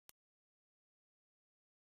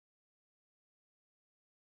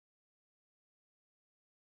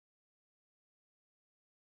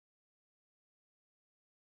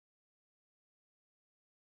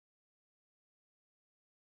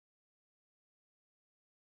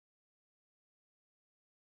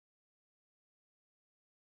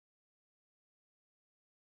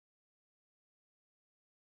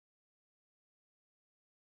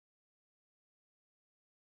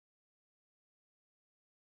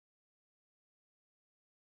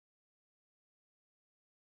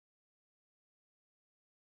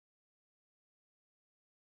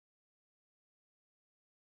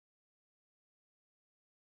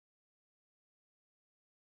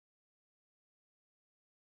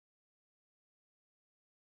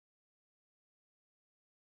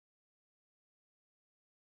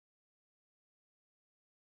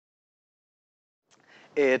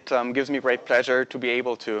It gives me great pleasure to be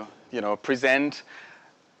able to, present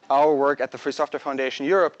our work at the Free Software Foundation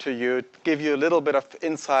Europe to you, give you a little bit of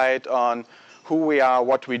insight on who we are,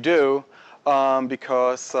 what we do,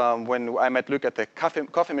 because when I met Luc at the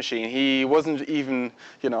coffee machine, he wasn't even,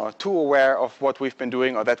 too aware of what we've been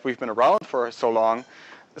doing or that we've been around for so long.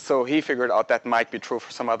 So he figured out that might be true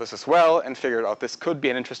for some others as well, and figured out this could be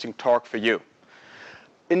an interesting talk for you.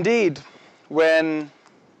 Indeed, when,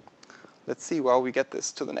 let's see while we get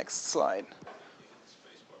this to the next slide.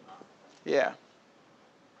 Yeah.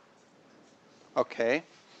 Okay.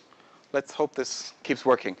 Let's hope this keeps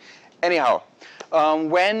working. Anyhow,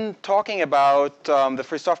 when talking about the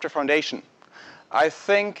Free Software Foundation, I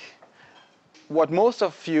think what most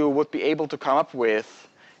of you would be able to come up with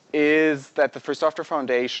is that the Free Software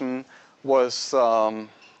Foundation was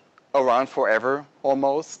around forever,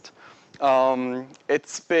 almost.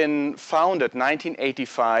 It's been founded in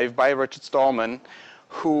 1985 by Richard Stallman,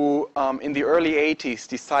 who in the early 80s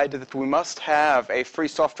decided that we must have a free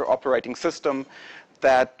software operating system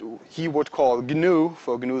that he would call GNU,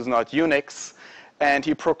 for GNU is not Unix, and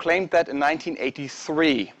he proclaimed that in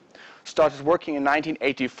 1983. Started working in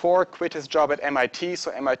 1984, quit his job at MIT, so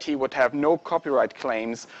MIT would have no copyright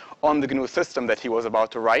claims on the GNU system that he was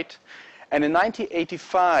about to write. And in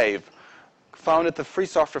 1985, founded the Free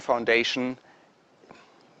Software Foundation,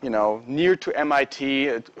 near to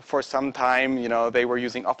MIT for some time. They were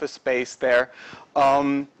using office space there,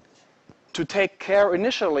 to take care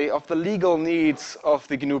initially of the legal needs of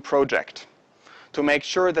the GNU project, to make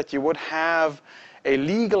sure that you would have a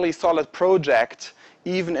legally solid project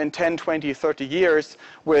even in 10, 20, 30 years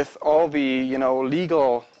with all the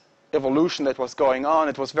legal evolution that was going on.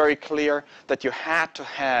 It was very clear that you had to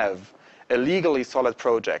have a legally solid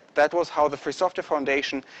project. That was how the Free Software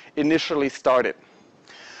Foundation initially started.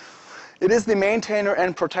 It is the maintainer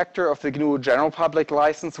and protector of the GNU General Public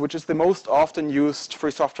License, which is the most often used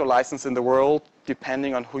free software license in the world.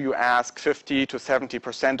 Depending on who you ask, 50 to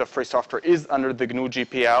 70% of free software is under the GNU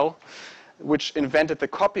GPL, which invented the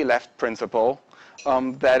copyleft principle.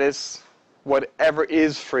 That is, whatever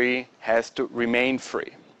is free has to remain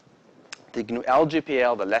free. The GNU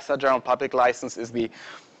LGPL, the Lesser General Public License, is the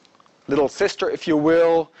little sister, if you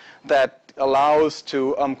will, that allows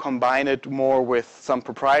to combine it more with some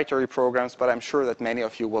proprietary programs, but I'm sure that many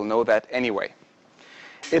of you will know that anyway.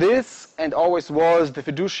 It is, and always was, the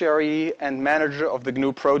fiduciary and manager of the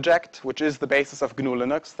GNU project, which is the basis of GNU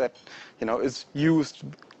Linux that is used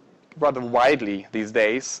rather widely these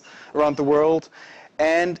days around the world.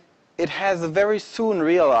 And it has very soon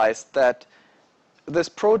realized that this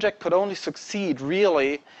project could only succeed,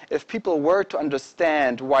 really, if people were to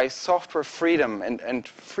understand why software freedom and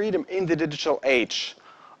freedom in the digital age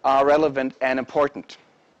are relevant and important.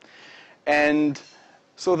 And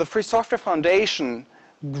so the Free Software Foundation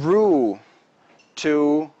grew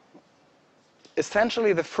to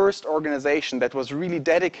essentially the first organization that was really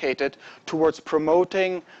dedicated towards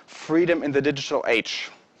promoting freedom in the digital age.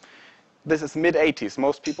 This is mid-80s.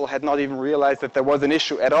 Most people had not even realized that there was an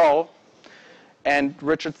issue at all. And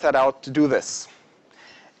Richard set out to do this.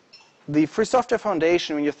 The Free Software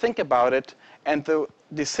Foundation, when you think about it, and the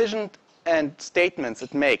decisions and statements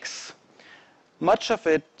it makes, much of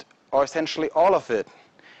it, or essentially all of it,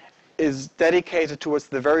 is dedicated towards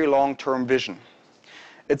the very long-term vision.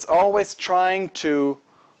 It's always trying to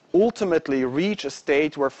ultimately reach a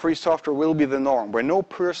state where free software will be the norm, where no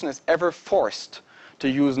person is ever forced to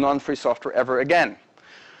use non-free software ever again.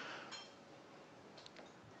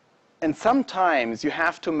 And sometimes you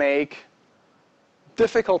have to make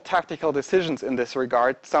difficult tactical decisions in this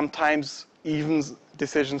regard, sometimes even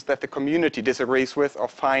decisions that the community disagrees with or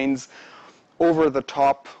finds over the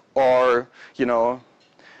top or,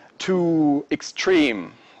 too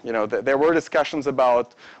extreme. There were discussions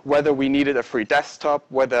about whether we needed a free desktop,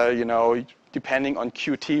 whether, depending on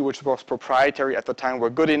Qt, which was proprietary at the time, were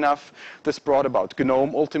good enough. This brought about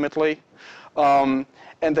GNOME ultimately.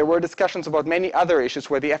 And there were discussions about many other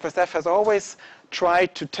issues where the FSF has always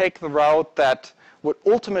tried to take the route that would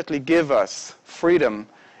ultimately give us freedom,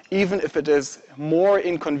 even if it is more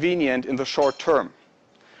inconvenient in the short term.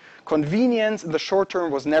 Convenience in the short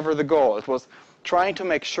term was never the goal. It was trying to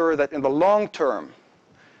make sure that in the long term,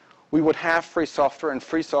 we would have free software and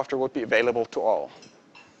free software would be available to all.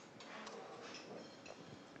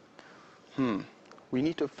 We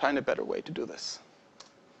need to find a better way to do this.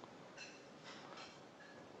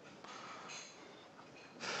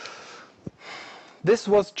 This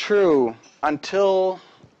was true until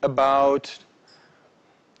about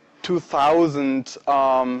 2000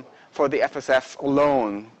 for the FSF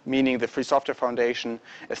alone, meaning the Free Software Foundation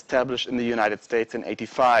established in the United States in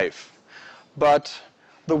 '85. But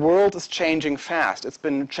the world is changing fast. It's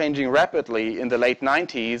been changing rapidly in the late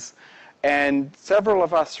 90s, and several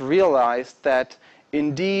of us realized that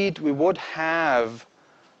indeed we would have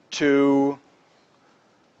to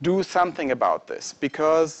do something about this,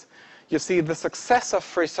 because you see, the success of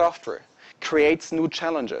free software creates new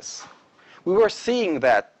challenges. We were seeing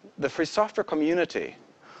that the free software community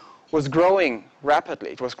was growing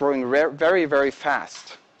rapidly. It was growing very, very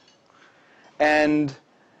fast. And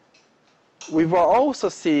we were also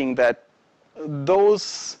seeing that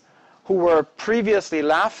those who were previously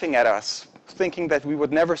laughing at us, thinking that we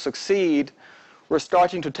would never succeed, were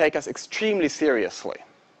starting to take us extremely seriously.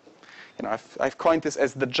 You know, I've coined this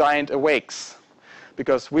as the giant awakes,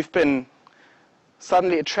 because we've been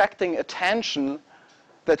suddenly attracting attention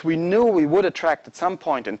that we knew we would attract at some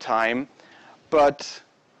point in time, but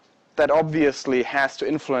that obviously has to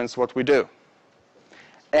influence what we do.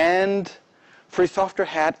 And free software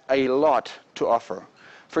had a lot to offer.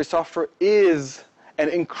 Free software is an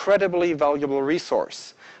incredibly valuable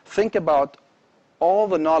resource. Think about all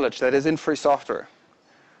the knowledge that is in free software.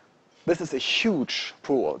 This is a huge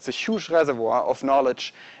pool. It's a huge reservoir of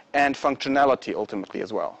knowledge and functionality ultimately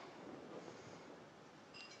as well.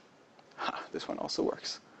 This one also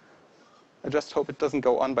works. I just hope it doesn't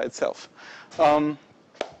go on by itself.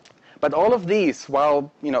 But all of these,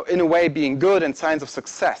 while in a way being good and signs of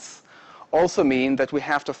success, also mean that we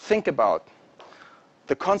have to think about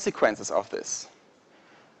the consequences of this.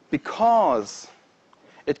 Because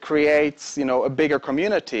it creates a bigger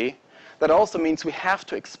community, that also means we have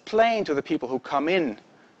to explain to the people who come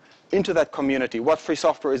into that community what free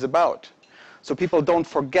software is about. So people don't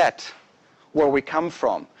forget where we come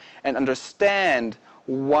from and understand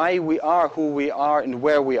why we are who we are and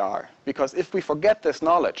where we are. Because if we forget this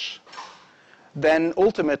knowledge, then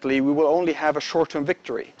ultimately we will only have a short-term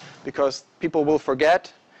victory, because people will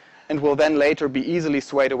forget and will then later be easily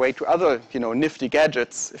swayed away to other nifty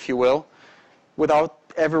gadgets, if you will, without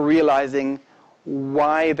ever realizing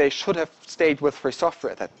why they should have stayed with free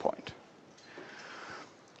software at that point.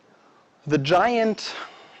 The giant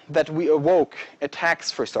that we awoke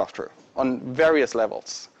attacks free software on various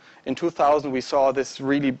levels. In 2000, we saw this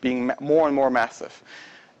really being more and more massive.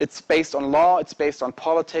 It's based on law, it's based on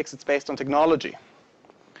politics, it's based on technology.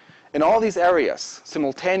 In all these areas,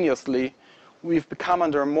 simultaneously, we've become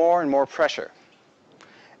under more and more pressure.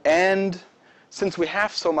 And since we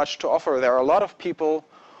have so much to offer, there are a lot of people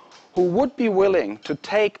who would be willing to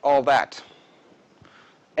take all that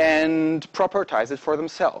and proprieties it for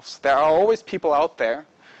themselves. There are always people out there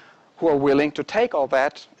who are willing to take all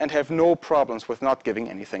that and have no problems with not giving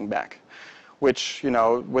anything back, which,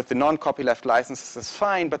 with the non-copyleft licenses is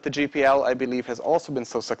fine, but the GPL, I believe, has also been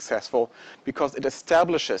so successful because it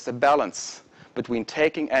establishes a balance between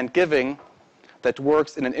taking and giving that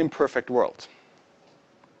works in an imperfect world.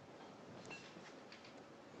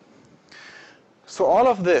 So all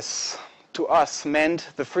of this, to us, meant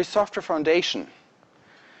the Free Software Foundation,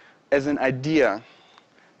 as an idea,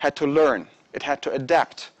 had to learn. It had to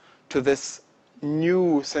adapt to this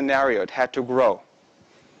new scenario. It had to grow.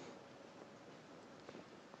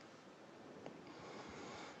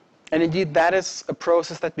 And indeed, that is a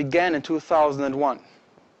process that began in 2001.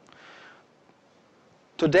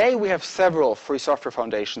 Today, we have several free software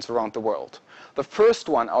foundations around the world. The first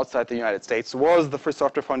one outside the United States was the Free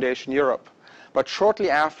Software Foundation Europe. But shortly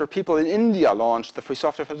after, people in India launched the Free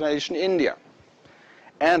Software Foundation India.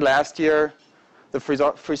 And last year, the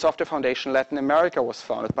Free Software Foundation Latin America was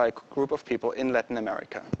founded by a group of people in Latin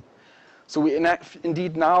America. So we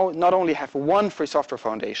indeed now not only have one Free Software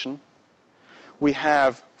Foundation, we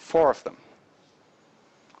have 4 of them.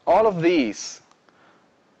 All of these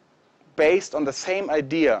based on the same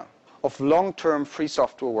idea of long-term free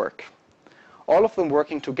software work. All of them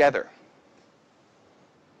working together.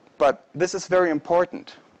 But this is very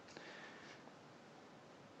important.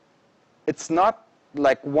 It's not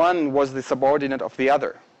like one was the subordinate of the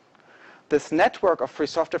other. This network of free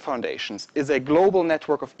software foundations is a global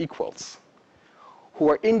network of equals who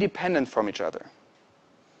are independent from each other,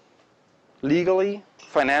 legally,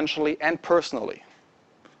 financially, and personally.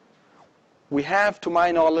 We have, to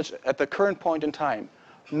my knowledge, at the current point in time,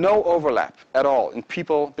 no overlap at all in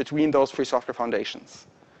people between those free software foundations.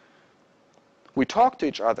 We talk to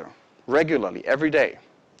each other regularly, every day.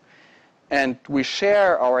 And we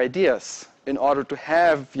share our ideas in order to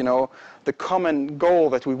have, the common goal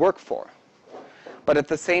that we work for. But at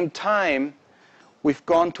the same time, we've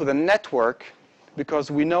gone to the network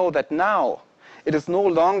because we know that now it is no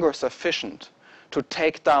longer sufficient to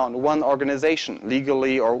take down one organization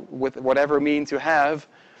legally or with whatever means you have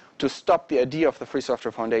to stop the idea of the Free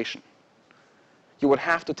Software Foundation. You would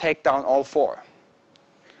have to take down all 4.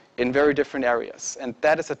 in very different areas. And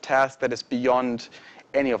that is a task that is beyond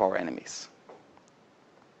any of our enemies.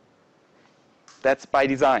 That's by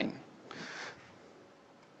design.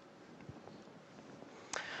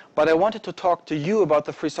 But I wanted to talk to you about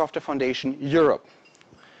the Free Software Foundation Europe,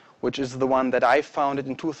 which is the one that I founded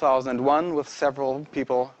in 2001 with several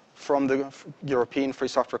people from the European free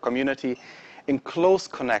software community in close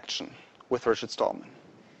connection with Richard Stallman.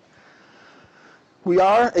 We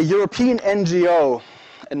are a European NGO,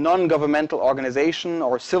 a non-governmental organization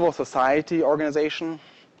or civil society organization,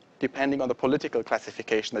 depending on the political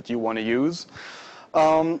classification that you want to use.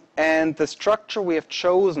 And the structure we have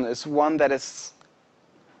chosen is one that is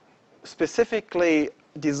specifically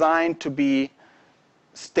designed to be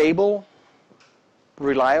stable,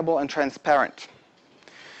 reliable, and transparent.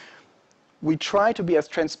 We try to be as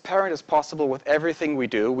transparent as possible with everything we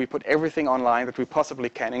do. We put everything online that we possibly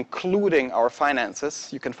can, including our finances.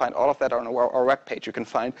 You can find all of that on our webpage. You can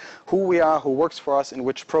find who we are, who works for us, in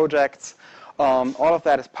which projects. All of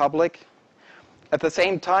that is public. At the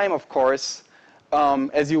same time, of course,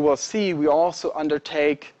 as you will see, we also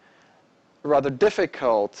undertake rather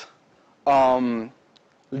difficult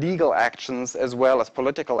legal actions as well as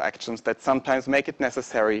political actions that sometimes make it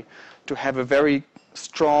necessary to have a very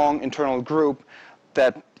strong internal group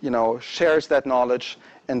that shares that knowledge,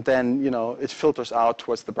 and then it filters out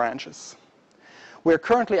towards the branches. We're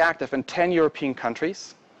currently active in 10 European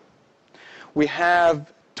countries. We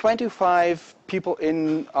have 25 people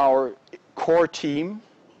in our core team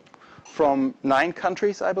from 9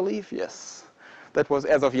 countries, I believe. Yes, that was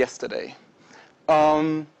as of yesterday.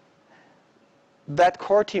 That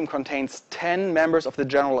core team contains 10 members of the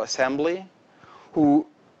General Assembly who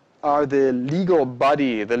are the legal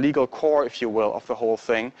body, the legal core, if you will, of the whole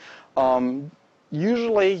thing.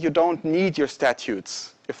 Usually you don't need your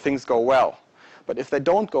statutes if things go well. But if they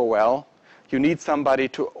don't go well, you need somebody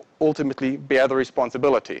to ultimately bear the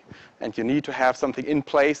responsibility. And you need to have something in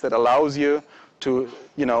place that allows you to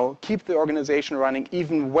keep the organization running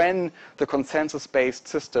even when the consensus-based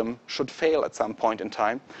system should fail at some point in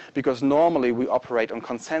time, because normally we operate on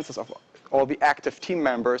consensus of all the active team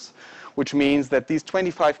members, which means that these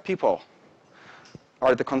 25 people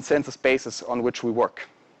are the consensus basis on which we work.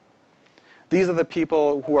 These are the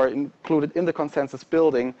people who are included in the consensus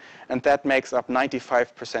building, and that makes up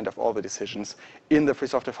 95% of all the decisions in the Free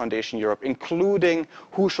Software Foundation Europe, including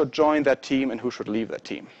who should join that team and who should leave that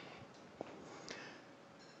team.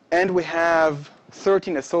 And we have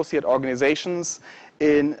 13 associate organizations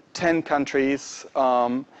in 10 countries,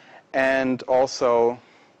 and also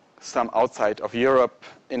some outside of Europe.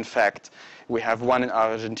 In fact, we have one in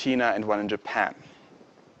Argentina and one in Japan.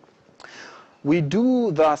 We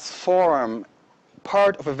do thus form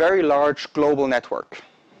part of a very large global network.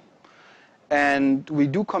 And we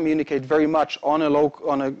do communicate very much on a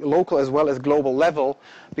local as well as global level,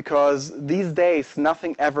 because these days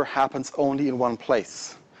nothing ever happens only in one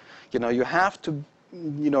place. You have to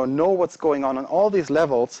know what's going on all these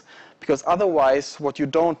levels, because otherwise what you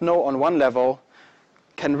don't know on one level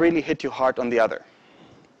can really hit you hard on the other.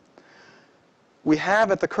 We have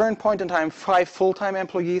at the current point in time 5 full-time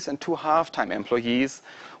employees and 2 half-time employees.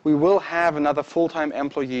 We will have another full-time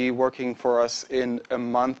employee working for us in a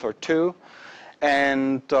month or 2,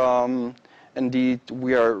 and indeed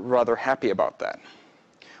we are rather happy about that.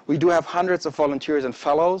 We do have hundreds of volunteers and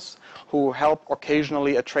fellows who help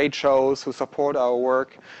occasionally at trade shows, who support our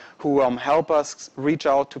work, who help us reach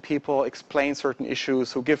out to people, explain certain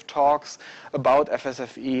issues, who give talks about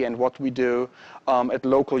FSFE and what we do at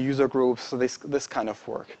local user groups, so this kind of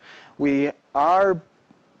work. We are,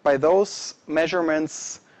 by those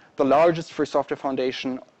measurements, the largest free software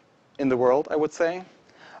foundation in the world, I would say.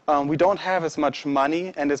 We don't have as much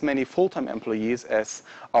money and as many full-time employees as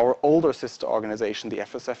our older sister organization, the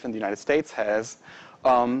FSF in the United States, has.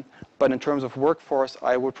 But in terms of workforce,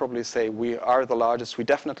 I would probably say we are the largest. We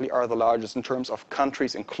definitely are the largest in terms of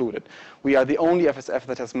countries included. We are the only FSF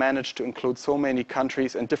that has managed to include so many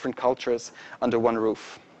countries and different cultures under one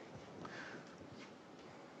roof.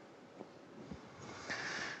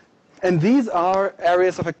 And these are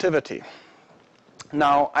areas of activity.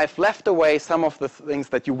 Now, I've left away some of the things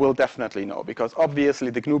that you will definitely know, because obviously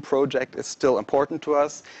the GNU project is still important to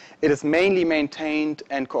us. It is mainly maintained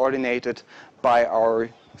and coordinated by our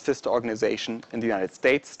sister organization in the United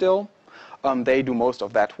States still. They do most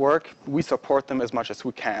of that work. We support them as much as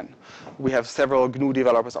we can. We have several GNU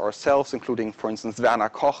developers ourselves, including, for instance, Werner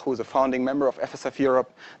Koch, who is a founding member of FSF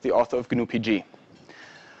Europe, the author of GNU PG.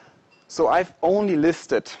 So I've only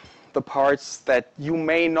listed the parts that you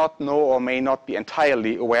may not know or may not be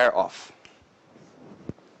entirely aware of.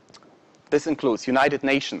 This includes United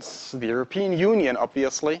Nations, the European Union,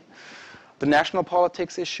 obviously, the national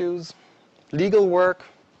politics issues, legal work.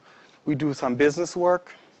 We do some business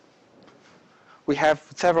work. We have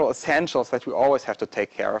several essentials that we always have to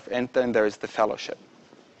take care of, and then there is the fellowship.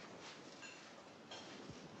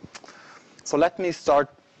 So let me start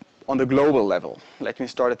on the global level. Let me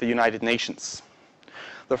start at the United Nations.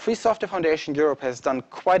 The Free Software Foundation Europe has done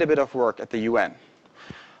quite a bit of work at the UN.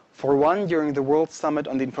 For one, during the World Summit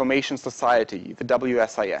on the Information Society, the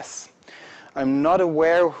WSIS. I'm not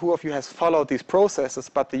aware who of you has followed these processes,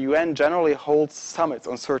 but the UN generally holds summits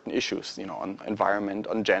on certain issues, on environment,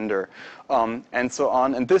 on gender, and so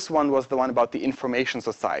on. And this one was the one about the Information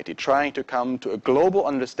Society, trying to come to a global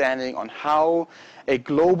understanding on how a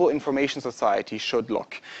global information society should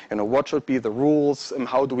look. What should be the rules, and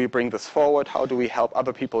how do we bring this forward? How do we help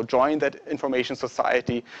other people join that information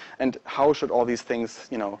society? And how should all these things,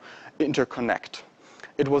 interconnect?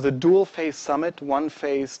 It was a dual-phase summit, one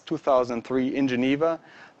phase 2003 in Geneva.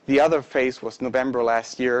 The other phase was November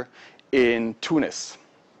last year in Tunis.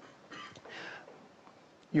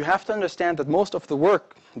 You have to understand that most of the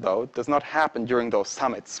work, though, does not happen during those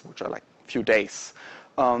summits, which are like a few days.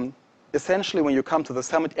 Essentially, when you come to the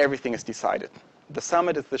summit, everything is decided. The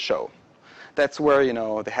summit is the show. That's where,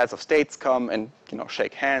 the heads of states come and,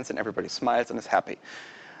 shake hands and everybody smiles and is happy.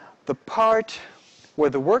 The part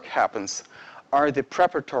where the work happens are the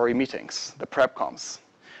preparatory meetings, the prepcoms.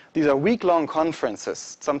 These are week-long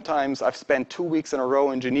conferences. Sometimes I've spent 2 weeks in a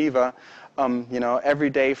row in Geneva, every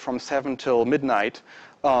day from 7 till midnight,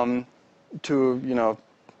 to,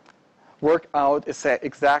 work out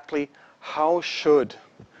exactly how should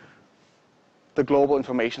the global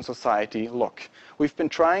information society look. We've been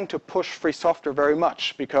trying to push free software very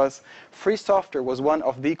much because free software was one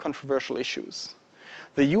of the controversial issues.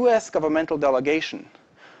 The US governmental delegation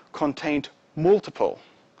contained multiple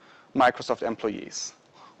Microsoft employees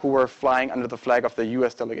who were flying under the flag of the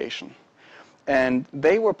US delegation. And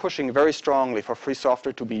they were pushing very strongly for free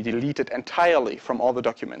software to be deleted entirely from all the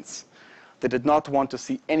documents. They did not want to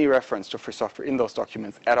see any reference to free software in those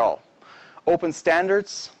documents at all. Open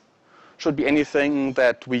standards should be anything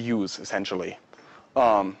that we use, essentially,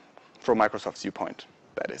 from Microsoft's viewpoint,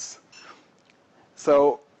 that is.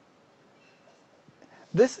 So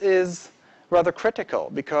this is rather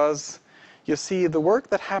critical because you see, the work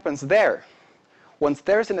that happens there, once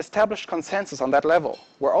there's an established consensus on that level,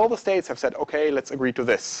 where all the states have said, okay, let's agree to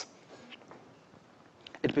this,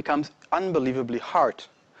 it becomes unbelievably hard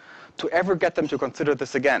to ever get them to consider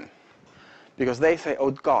this again. Because they say, oh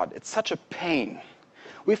God, it's such a pain.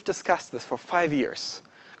 We've discussed this for 5 years.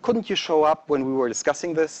 Couldn't you show up when we were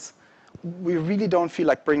discussing this? We really don't feel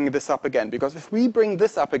like bringing this up again. Because if we bring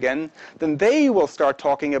this up again, then they will start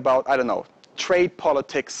talking about, I don't know, trade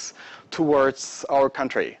politics towards our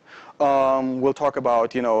country. We'll talk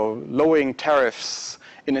about, lowering tariffs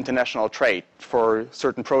in international trade for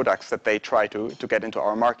certain products that they try to get into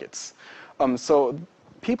our markets. So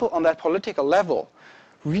people on that political level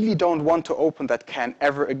really don't want to open that can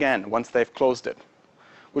ever again once they've closed it,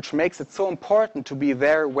 which makes it so important to be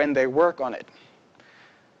there when they work on it.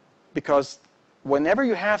 Because whenever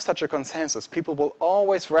you have such a consensus, people will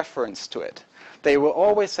always reference to it. They will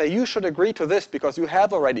always say, you should agree to this because you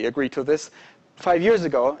have already agreed to this 5 years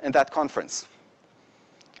ago in that conference.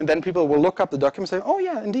 And then people will look up the document and say, oh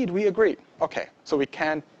yeah, indeed, we agreed. Okay, so we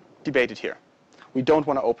can't debate it here. We don't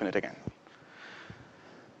want to open it again.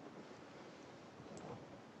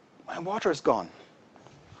 My water is gone.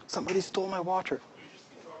 Somebody stole my water.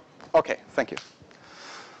 Okay, thank you.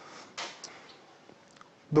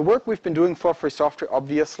 The work we've been doing for free software,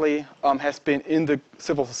 obviously, has been in the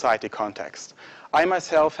civil society context. I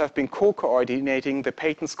myself have been co-coordinating the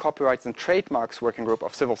Patents, Copyrights and Trademarks Working Group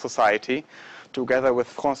of Civil Society, together with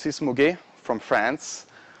Francis Mouguet from France.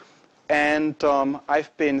 And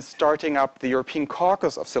I've been starting up the European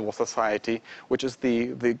Caucus of Civil Society, which is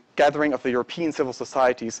the gathering of the European civil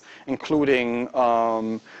societies, including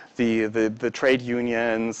the trade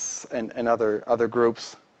unions and other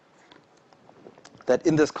groups that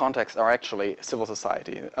in this context are actually civil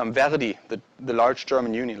society. Verdi, the large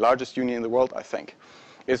German union, largest union in the world, I think,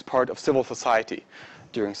 is part of civil society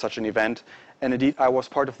during such an event. And indeed, I was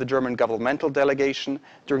part of the German governmental delegation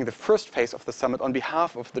during the first phase of the summit on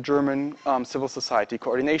behalf of the German Civil Society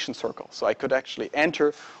Coordination Circle. So I could actually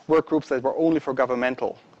enter work groups that were only for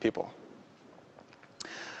governmental people.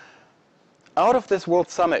 Out of this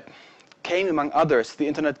World Summit came, among others, the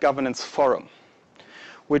Internet Governance Forum,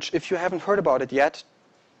 which, if you haven't heard about it yet,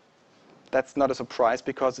 that's not a surprise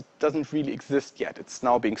because it doesn't really exist yet. It's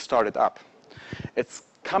now being started up. It's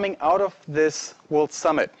coming out of this World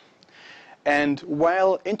Summit. And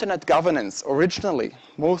while internet governance originally,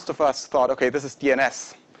 most of us thought, okay, this is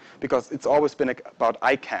DNS, because it's always been about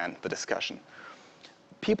ICANN, the discussion.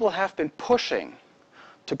 People have been pushing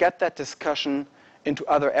to get that discussion into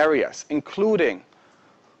other areas, including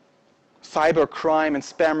cybercrime and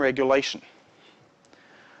spam regulation.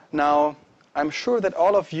 Now, I'm sure that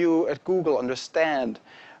all of you at Google understand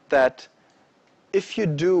that if you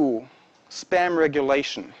do spam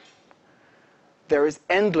regulation, there is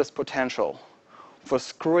endless potential for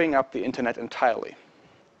screwing up the internet entirely.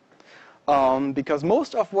 Because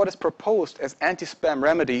most of what is proposed as anti-spam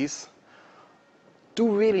remedies do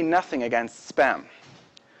really nothing against spam,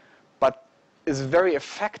 but is very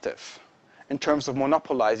effective in terms of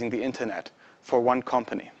monopolizing the internet for one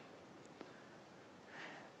company.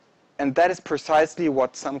 And that is precisely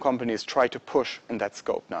what some companies try to push in that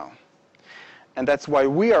scope now. And that's why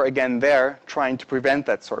we are again there trying to prevent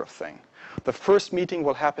that sort of thing. The first meeting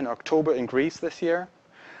will happen in October in Greece this year.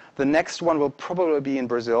 The next one will probably be in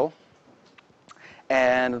Brazil.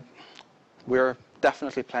 And we're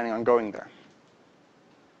definitely planning on going there.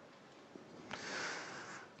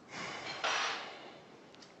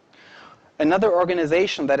 Another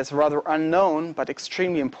organization that is rather unknown but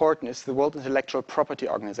extremely important is the World Intellectual Property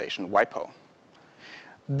Organization, WIPO.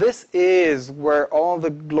 This is where all the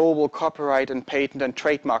global copyright and patent and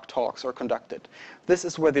trademark talks are conducted. This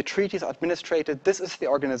is where the treaties are administrated. This is the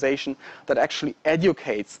organization that actually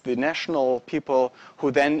educates the national people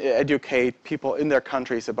who then educate people in their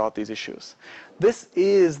countries about these issues. This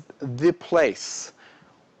is the place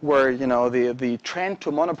where, you know, the trend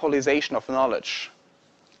to monopolization of knowledge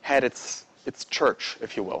had its church,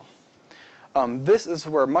 if you will. This is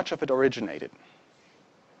where much of it originated.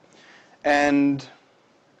 And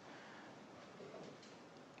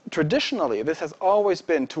traditionally, this has always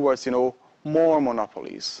been towards, you know, more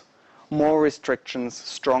monopolies, more restrictions,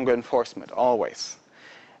 stronger enforcement, always.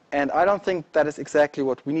 And I don't think that is exactly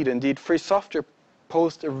what we need. Indeed, free software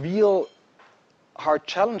posed a real hard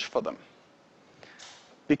challenge for them.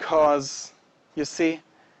 Because, you see,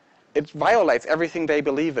 it violates everything they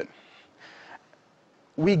believe in.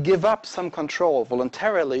 We give up some control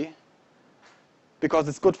voluntarily because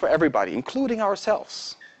it's good for everybody, including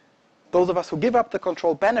ourselves. Those of us who give up the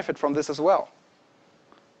control benefit from this as well.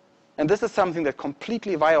 And this is something that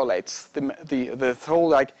completely violates the whole,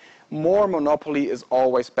 like, more monopoly is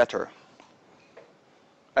always better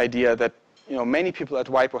idea that, you know, many people at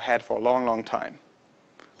WIPO had for a long, long time.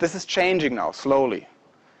 This is changing now, slowly,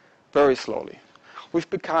 very slowly. We've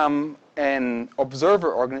become an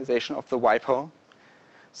observer organization of the WIPO,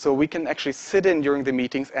 so we can actually sit in during the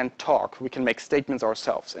meetings and talk. We can make statements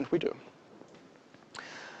ourselves, and we do.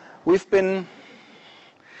 We've been,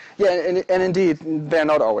 and indeed, they're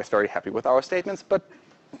not always very happy with our statements, but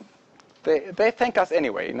they thank us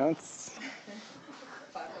anyway, you know. It's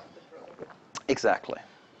exactly.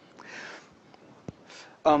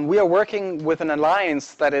 We are working with an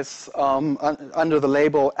alliance that is under the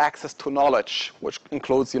label Access to Knowledge, which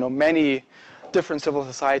includes, you know, many different civil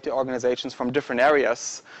society organizations from different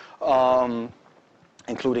areas,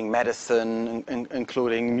 including medicine,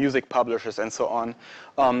 including music publishers, and so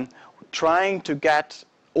on, trying to get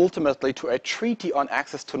ultimately to a treaty on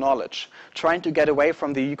access to knowledge, trying to get away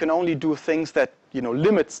from the you can only do things that, you know,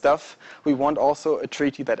 limit stuff. We want also a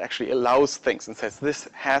treaty that actually allows things and says this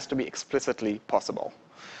has to be explicitly possible.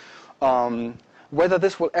 Whether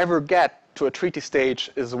this will ever get to a treaty stage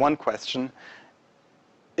is one question.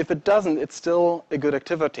 If it doesn't, it's still a good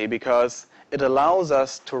activity because it allows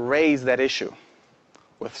us to raise that issue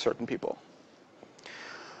with certain people.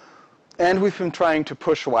 And we've been trying to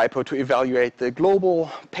push WIPO to evaluate the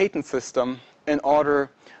global patent system in order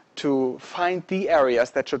to find the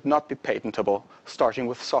areas that should not be patentable, starting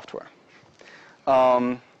with software.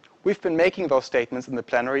 We've been making those statements in the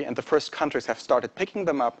plenary, and the first countries have started picking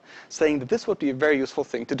them up, saying that this would be a very useful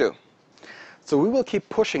thing to do. So we will keep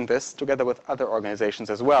pushing this together with other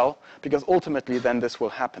organizations as well, because ultimately then this will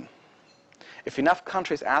happen. If enough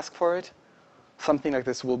countries ask for it, something like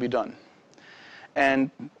this will be done.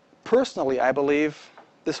 And personally, I believe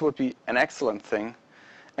this would be an excellent thing,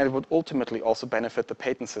 and it would ultimately also benefit the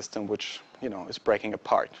patent system, which, you know, is breaking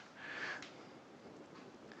apart.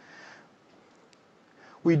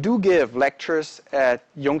 We do give lectures at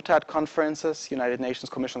UNCTAD conferences, United Nations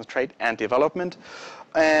Commission on Trade and Development,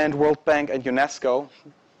 and World Bank and UNESCO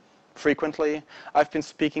frequently. I've been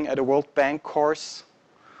speaking at a World Bank course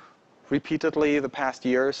repeatedly the past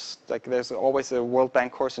years. Like, there's always a World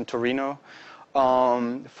Bank course in Torino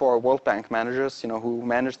for World Bank managers, you know, who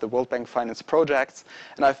manage the World Bank finance projects.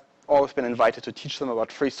 And I've always been invited to teach them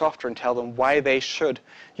about free software and tell them why they should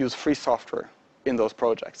use free software in those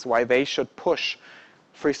projects, why they should push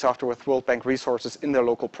free software with World Bank resources in their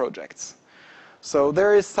local projects. So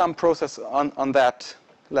there is some process on that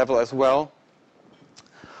level as well.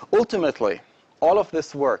 Ultimately, all of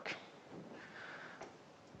this work,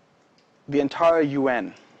 the entire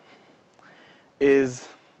UN, is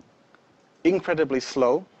incredibly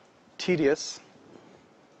slow, tedious,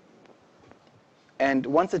 and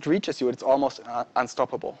once it reaches you, it's almost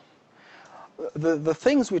unstoppable. The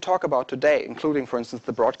things we talk about today, including, for instance,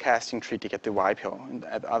 the broadcasting treaty at the WIPO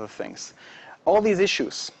and other things, all these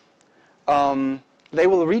issues, they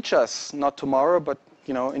will reach us not tomorrow, but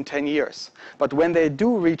in 10 years. But when they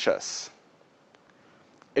do reach us,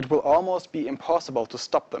 it will almost be impossible to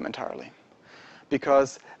stop them entirely,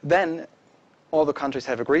 because then all the countries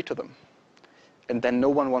have agreed to them, and then no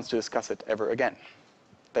one wants to discuss it ever again.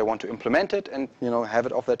 They want to implement it and have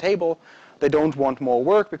it off their table. They don't want more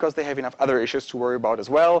work because they have enough other issues to worry about as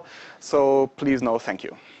well. So please, no, thank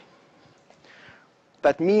you.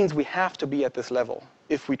 That means we have to be at this level.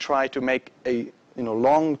 If we try to make a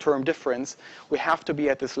long-term difference, we have to be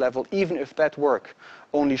at this level, even if that work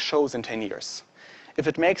only shows in 10 years. If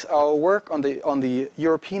it makes our work on the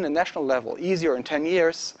European and national level easier in 10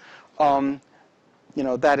 years,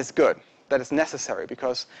 that is good. That is necessary,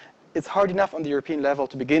 because it's hard enough on the European level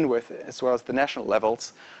to begin with, as well as the national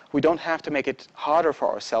levels. We don't have to make it harder for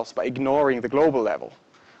ourselves by ignoring the global level,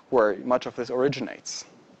 where much of this originates.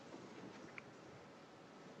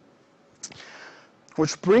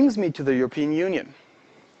 Which brings me to the European Union.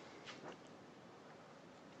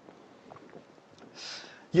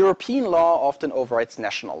 European law often overrides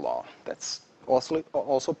national law. That's also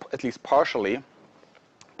at least partially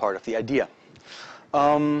part of the idea.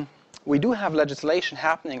 We do have legislation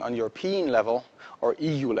happening on European level, or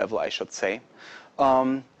EU level, I should say,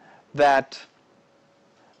 that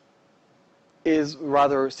is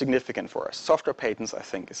rather significant for us. Software patents, I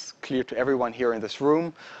think, is clear to everyone here in this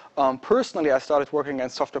room. Personally, I started working on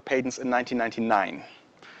software patents in 1999.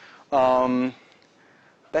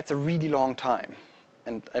 That's a really long time,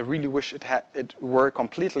 and I really wish it were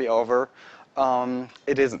completely over.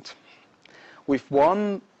 It isn't. We've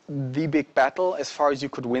won the big battle as far as you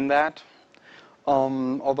could win that,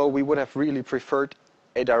 although we would have really preferred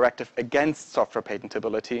a directive against software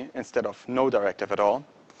patentability instead of no directive at all.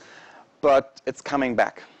 But it's coming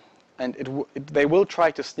back, and they will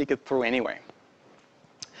try to sneak it through anyway.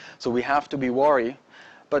 So we have to be wary.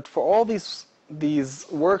 But for all these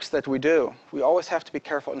works that we do, we always have to be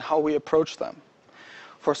careful in how we approach them.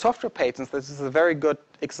 For software patents, this is a very good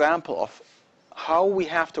example of how we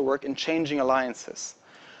have to work in changing alliances.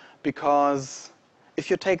 Because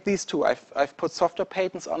if you take these two, I've put software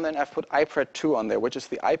patents on there, and I've put IPRED 2 on there, which is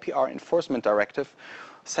the IPR Enforcement Directive,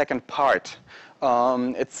 second part.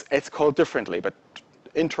 It's called differently, but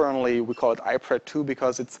internally we call it IPRED 2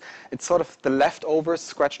 because it's sort of the leftovers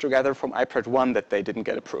scratched together from IPRED 1 that they didn't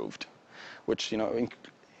get approved, which it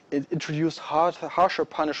introduced harsher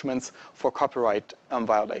punishments for copyright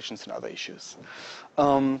violations and other issues.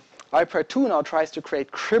 IPRED 2 now tries to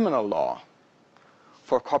create criminal law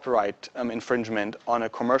for copyright infringement on a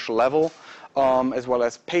commercial level, as well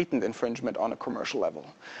as patent infringement on a commercial level.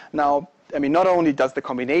 Now, I mean, not only does the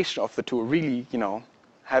combination of the two really,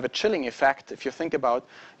 have a chilling effect, if you think about,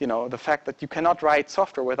 the fact that you cannot write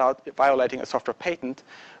software without violating a software patent.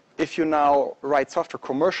 If you now write software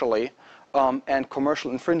commercially, and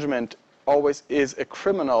commercial infringement always is a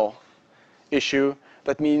criminal issue,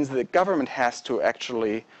 that means the government has to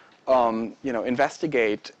actually,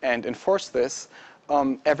 investigate and enforce this.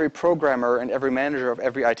 Every programmer and every manager of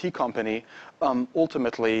every IT company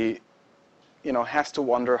ultimately, has to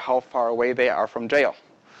wonder how far away they are from jail,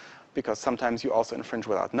 because sometimes you also infringe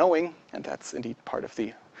without knowing, and that's indeed part of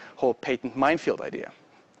the whole patent minefield idea.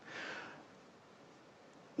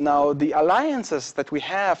 Now, the alliances that we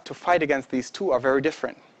have to fight against these two are very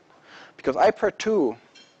different, because IPRED 2,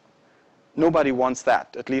 nobody wants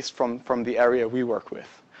that, at least from the area we work with.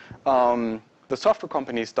 The software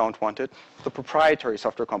companies don't want it. The proprietary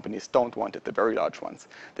software companies don't want it, the very large ones.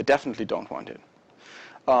 They definitely don't want it.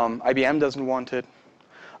 IBM doesn't want it.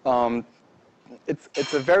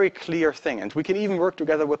 It's a very clear thing. And we can even work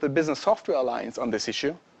together with the Business Software Alliance on this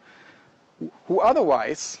issue, who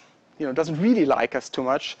otherwise doesn't really like us too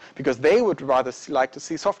much, because they would rather like to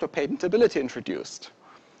see software patentability introduced,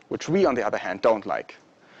 which we, on the other hand, don't like.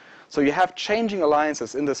 So you have changing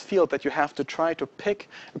alliances in this field that you have to try to pick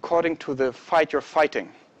according to the fight you're fighting.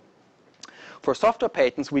 For software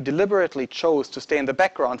patents, we deliberately chose to stay in the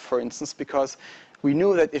background, for instance, because we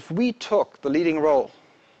knew that if we took the leading role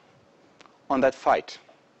on that fight,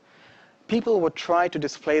 people would try to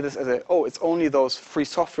display this as oh, it's only those free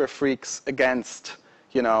software freaks against,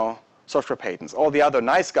 software patents. All the other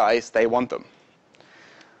nice guys, they want them.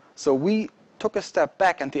 So we took a step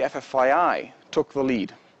back, and the FFII took the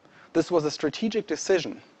lead. This was a strategic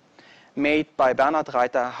decision made by Bernhard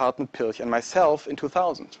Reiter, Hartmut Pilch, and myself in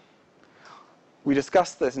 2000. We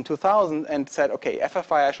discussed this in 2000 and said, okay,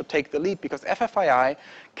 FFII should take the lead because FFII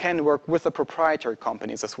can work with the proprietary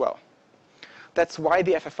companies as well. That's why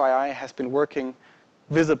the FFII has been working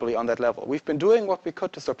visibly on that level. We've been doing what we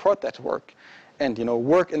could to support that work and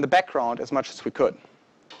work in the background as much as we could.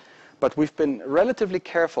 But we've been relatively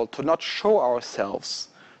careful to not show ourselves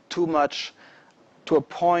too much to a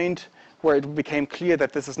point where it became clear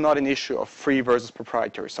that this is not an issue of free versus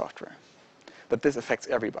proprietary software, that this affects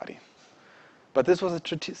everybody. But this was a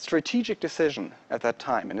strategic decision at that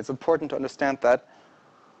time, and it's important to understand that,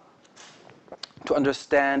 to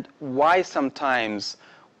understand why sometimes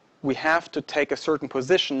we have to take a certain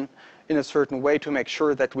position in a certain way to make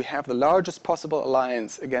sure that we have the largest possible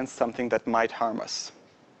alliance against something that might harm us.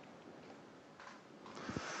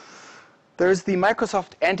 There's the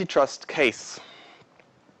Microsoft antitrust case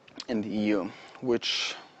in the EU,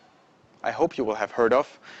 which I hope you will have heard of.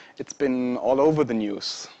 It's been all over the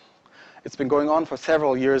news. It's been going on for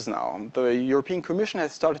several years now. The European Commission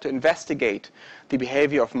has started to investigate the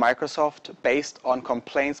behavior of Microsoft based on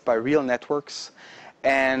complaints by Real Networks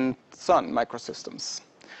and Sun Microsystems.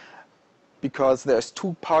 Because there's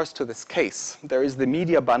two parts to this case. There is the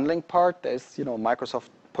media bundling part. There's Microsoft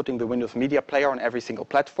putting the Windows Media Player on every single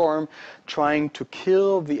platform, trying to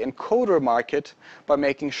kill the encoder market by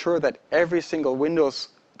making sure that every single Windows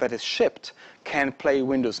that is shipped can play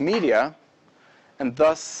Windows Media, and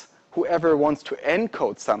thus whoever wants to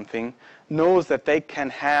encode something knows that they can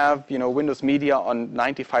have Windows Media on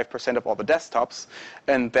 95% of all the desktops,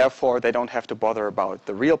 and therefore they don't have to bother about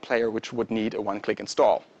the real player, which would need a one-click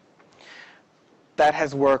install. That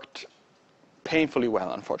has worked painfully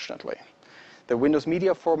well, unfortunately. The Windows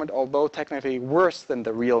Media format, although technically worse than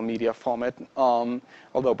the real media format,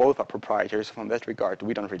 although both are proprietary, so from that regard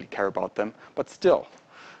we don't really care about them, but still.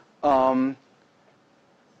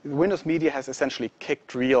 Windows Media has essentially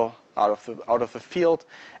kicked Real out of the field,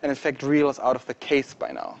 and in fact Real is out of the case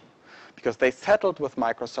by now, because they settled with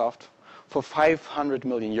Microsoft for 500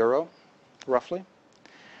 million euro, roughly,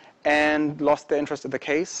 and lost their interest in the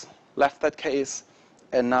case, left that case,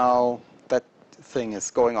 and now that thing is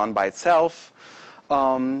going on by itself.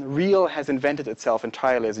 Real has invented itself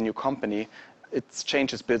entirely as a new company. It's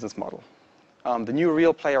changed its business model. The new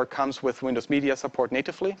Real player comes with Windows Media support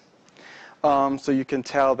natively. So you can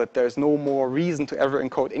tell that there's no more reason to ever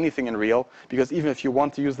encode anything in Real, because even if you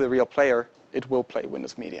want to use the Real player, it will play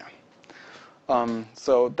Windows Media.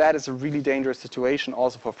 So that is a really dangerous situation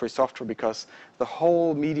also for free software, because the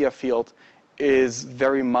whole media field is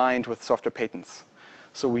very mined with software patents.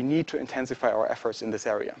 So we need to intensify our efforts in this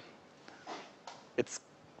area. It's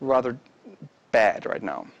rather bad right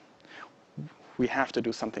now. We have to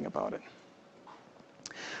do something about it.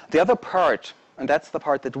 The other part, and that's the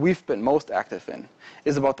part that we've been most active in,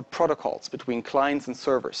 is about the protocols between clients and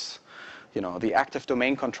servers. The active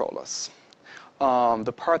domain controllers.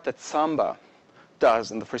 The part that Samba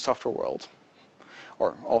does in the free software world,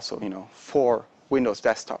 or also, for Windows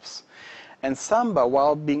desktops. And Samba,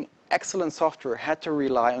 while being excellent software, had to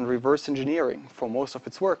rely on reverse engineering for most of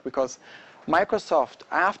its work, because Microsoft,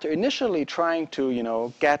 after initially trying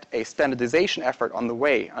to, get a standardization effort on the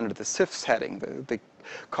way under the CIFS heading, the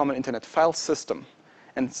Common Internet File System,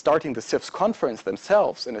 and starting the CIFS conference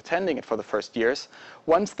themselves and attending it for the first years,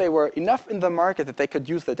 once they were enough in the market that they could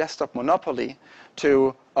use the desktop monopoly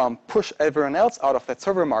to push everyone else out of that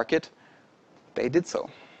server market, they did so.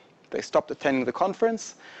 They stopped attending the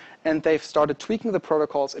conference, and they've started tweaking the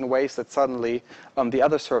protocols in ways that suddenly the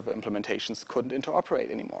other server implementations couldn't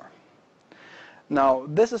interoperate anymore. Now,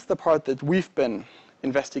 this is the part that we've been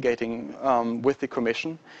investigating with the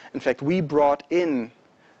Commission. In fact, we brought in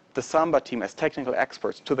the Samba team as technical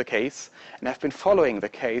experts to the case and have been following the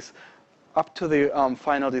case up to the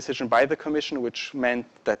final decision by the Commission, which meant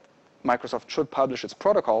that Microsoft should publish its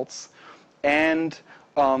protocols and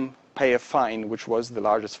pay a fine, which was the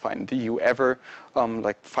largest fine in the EU ever,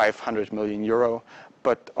 like 500 million euro.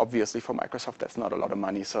 But obviously for Microsoft, that's not a lot of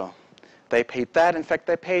money. So they paid that. In fact,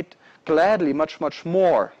 they paid gladly much, much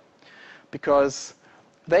more, because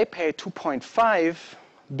they paid 2.5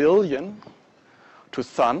 billion to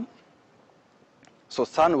Sun. So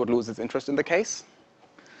Sun would lose its interest in the case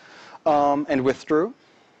and withdrew.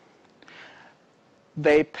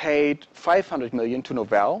 They paid 500 million to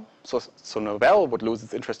Novell. So Novell would lose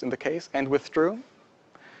its interest in the case and withdrew.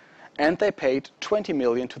 And they paid 20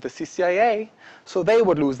 million to the CCIA, so they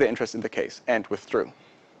would lose their interest in the case and withdrew.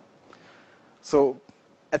 So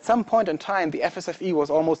at some point in time, the FSFE was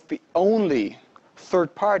almost the only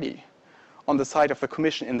third party on the side of the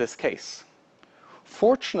Commission in this case.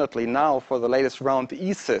 Fortunately, now for the latest round, the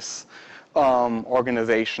ESIS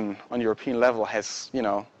organization on European level has,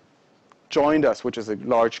 joined us, which is a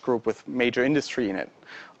large group with major industry in it.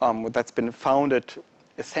 That's been founded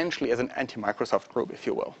essentially as an anti-Microsoft group, if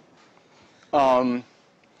you will.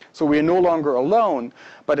 So we are no longer alone,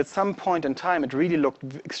 but at some point in time, it really looked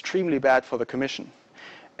extremely bad for the Commission.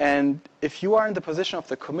 And if you are in the position of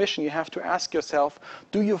the Commission, you have to ask yourself,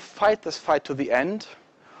 do you fight this fight to the end,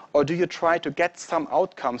 or do you try to get some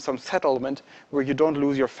outcome, some settlement, where you don't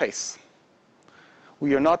lose your face?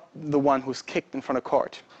 We are not the one who's kicked in front of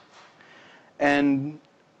court. And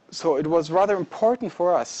so it was rather important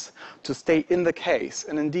for us to stay in the case.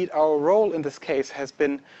 And indeed, our role in this case has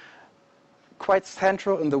been quite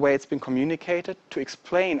central in the way it's been communicated, to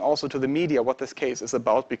explain also to the media what this case is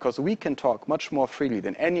about, because we can talk much more freely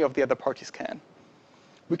than any of the other parties can.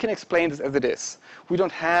 We can explain this as it is. We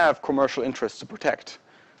don't have commercial interests to protect.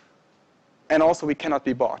 And also, we cannot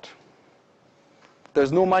be bought.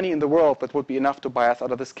 There's no money in the world that would be enough to buy us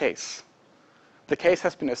out of this case. The case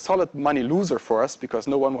has been a solid money loser for us because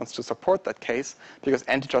no one wants to support that case, because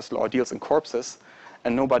antitrust law deals in corpses,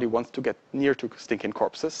 and nobody wants to get near to stinking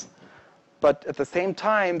corpses. But at the same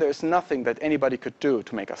time, there's nothing that anybody could do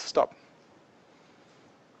to make us stop.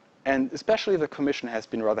 And especially the Commission has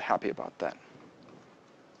been rather happy about that.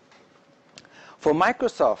 For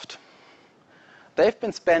Microsoft, they've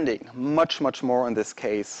been spending much, much more in this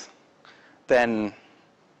case than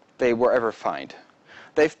they were ever fined.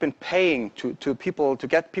 They've been paying to people to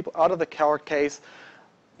get people out of the court case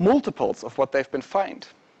multiples of what they've been fined.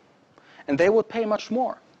 And they would pay much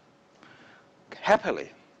more,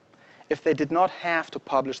 happily, if they did not have to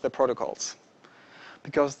publish their protocols.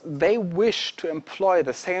 Because they wish to employ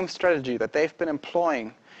the same strategy that they've been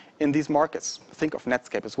employing in these markets. Think of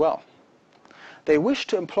Netscape as well. They wish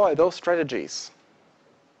to employ those strategies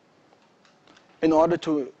in order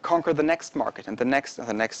to conquer the next market and the next and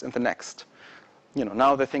the next and the next.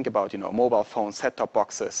 Now they think about, mobile phones, set-top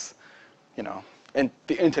boxes, and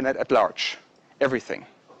the internet at large, everything.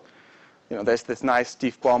 There's this nice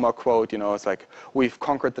Steve Ballmer quote, it's like, we've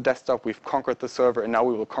conquered the desktop, we've conquered the server, and now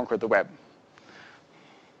we will conquer the web.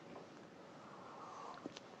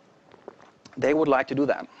 They would like to do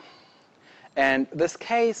that. And this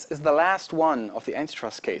case is the last one of the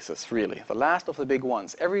antitrust cases, really, the last of the big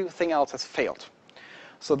ones. Everything else has failed.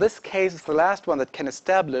 So this case is the last one that can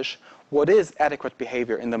establish what is adequate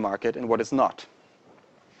behavior in the market and what is not.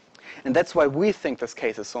 And that's why we think this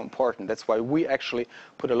case is so important. That's why we actually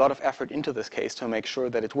put a lot of effort into this case to make sure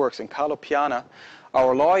that it works. And Carlo Piana,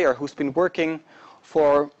 our lawyer, who's been working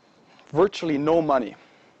for virtually no money,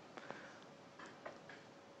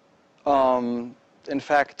 in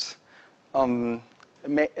fact,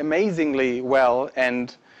 amazingly well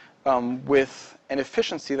and with an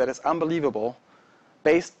efficiency that is unbelievable,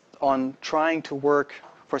 based on trying to work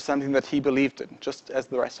for something that he believed in, just as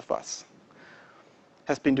the rest of us,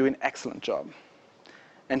 has been doing an excellent job.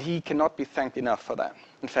 And he cannot be thanked enough for that.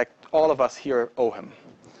 In fact, all of us here owe him.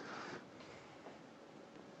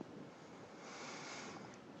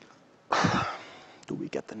 Do we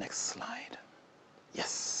get the next slide?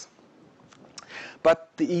 Yes.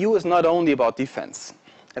 But the EU is not only about defense.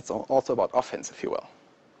 It's also about offense, if you will.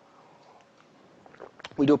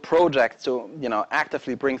 We do projects to,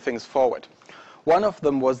 actively bring things forward. One of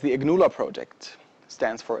them was the GNU project.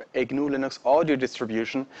 Stands for GNU Linux Audio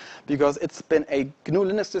Distribution, because it's been a GNU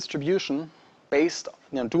Linux distribution based,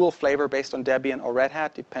 dual flavor based on Debian or Red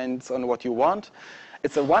Hat, depends on what you want.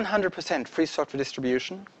 It's a 100% free software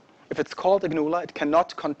distribution. If it's called GNU, it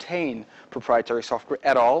cannot contain proprietary software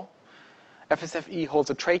at all. FSFE holds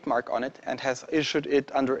a trademark on it and has issued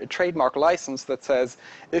it under a trademark license that says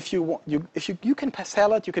if you can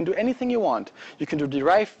sell it, you can do anything you want. You can do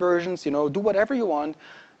derived versions, do whatever you want.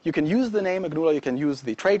 You can use the name GNU, you can use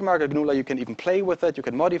the trademark GNU, you can even play with it, you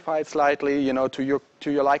can modify it slightly, to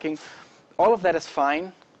your liking. All of that is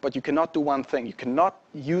fine, but you cannot do one thing. You cannot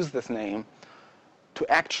use this name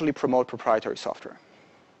to actually promote proprietary software.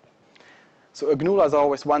 So GNU is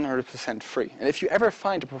always 100% free. And if you ever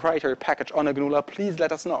find a proprietary package on GNU, please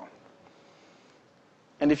let us know.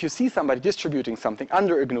 And if you see somebody distributing something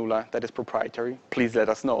under GNU that is proprietary, please let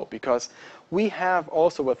us know. Because we have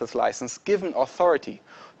also, with this license, given authority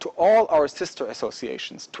to all our sister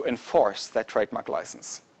associations to enforce that trademark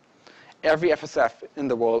license. Every FSF in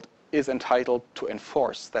the world is entitled to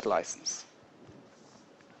enforce that license.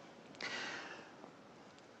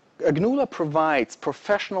 GNULA provides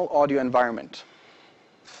professional audio environment.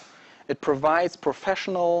 It provides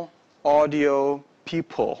professional audio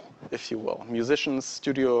people, if you will, musicians,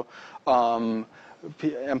 studio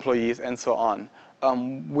employees, and so on,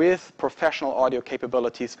 with professional audio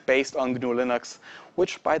capabilities based on GNU Linux,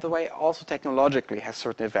 which, by the way, also technologically has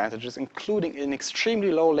certain advantages, including an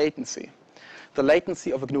extremely low latency. The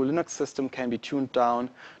latency of a GNU Linux system can be tuned down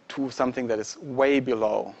to something that is way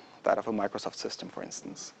below that of a Microsoft system, for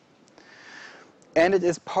instance. And it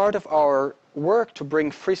is part of our work to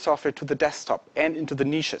bring free software to the desktop and into the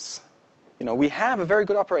niches. You know, we have a very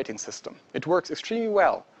good operating system. It works extremely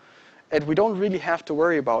well. And we don't really have to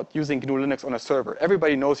worry about using GNU Linux on a server.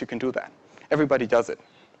 Everybody knows you can do that. Everybody does it.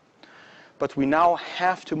 But we now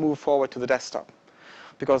have to move forward to the desktop,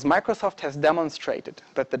 because Microsoft has demonstrated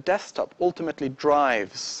that the desktop ultimately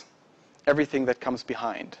drives everything that comes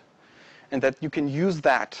behind, and that you can use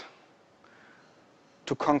that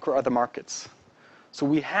to conquer other markets. So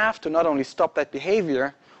we have to not only stop that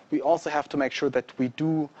behavior, we also have to make sure that we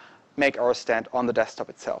do make our stand on the desktop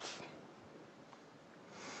itself.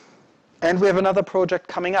 And we have another project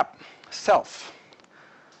coming up, SELF,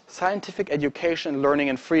 Scientific Education, Learning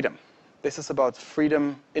and Freedom. This is about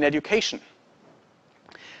freedom in education.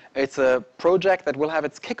 It's a project that will have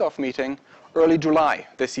its kickoff meeting early July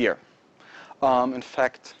this year. In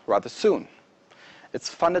fact, rather soon. It's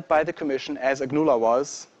funded by the Commission, as GNULA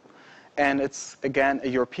was, and it's, again, a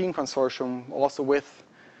European consortium, also with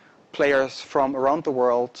players from around the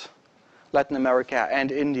world, Latin America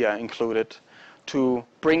and India included, to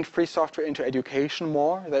bring free software into education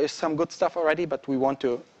more. There is some good stuff already, but we want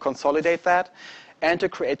to consolidate that, and to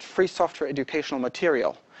create free software educational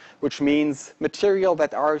material, which means material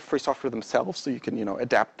that are free software themselves, so you can, you know,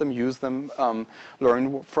 adapt them, use them,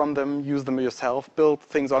 learn from them, use them yourself, build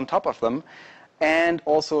things on top of them, and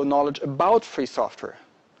also knowledge about free software,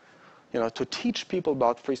 you know, to teach people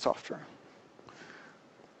about free software.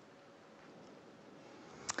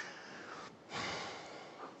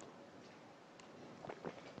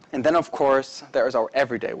 And then, of course, there is our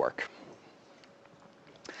everyday work.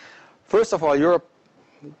 First of all, Europe,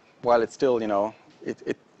 while it's still, you know,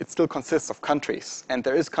 it still consists of countries. And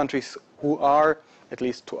there is countries who are, at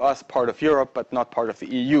least to us, part of Europe, but not part of the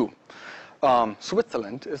EU.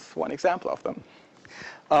 Switzerland is one example of them.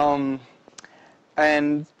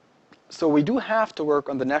 And so we do have to work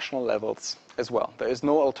on the national levels as well. There is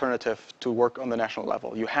no alternative to work on the national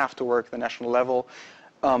level. You have to work the national level.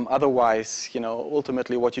 Otherwise, you know,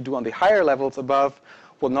 ultimately what you do on the higher levels above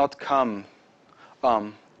will not come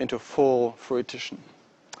into full fruition.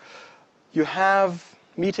 You have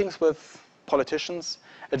meetings with politicians,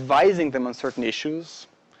 advising them on certain issues,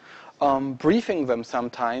 briefing them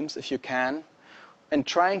sometimes, if you can, and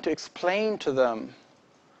trying to explain to them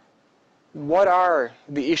what are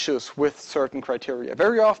the issues with certain criteria.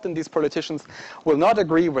 Very often these politicians will not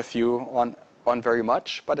agree with you on very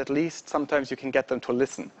much, but at least sometimes you can get them to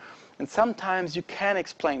listen. And sometimes you can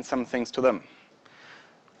explain some things to them.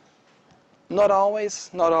 Not always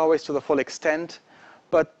to the full extent,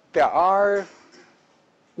 but there are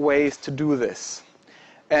ways to do this.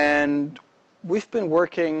 And we've been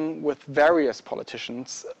working with various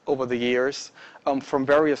politicians over the years from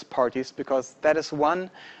various parties, because that is one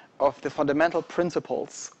of the fundamental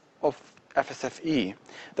principles of FSFE,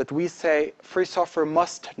 that we say free software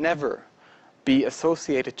must never be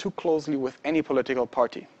associated too closely with any political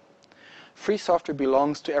party. Free software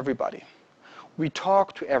belongs to everybody. We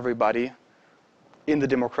talk to everybody in the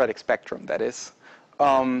democratic spectrum, that is,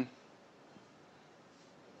 no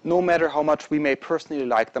matter how much we may personally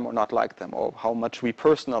like them or not like them, or how much we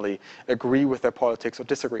personally agree with their politics or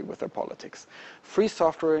disagree with their politics. Free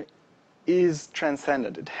software is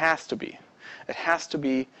transcendent. It has to be. It has to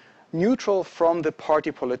be neutral from the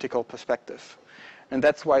party political perspective. And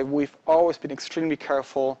that's why we've always been extremely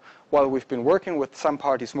careful, while we've been working with some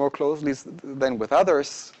parties more closely than with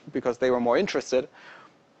others, because they were more interested,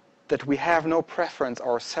 that we have no preference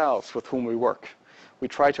ourselves with whom we work. We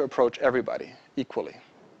try to approach everybody equally.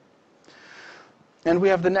 And we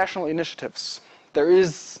have the national initiatives. There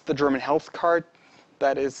is the German health card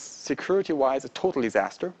that is, security-wise, a total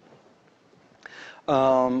disaster.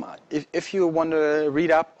 If you want to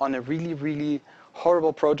read up on a really, really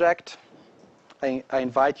horrible project, I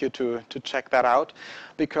invite you to check that out,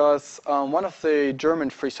 because one of the German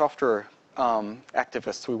free software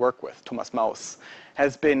activists we work with, Thomas Maus,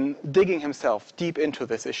 has been digging himself deep into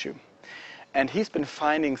this issue. And he's been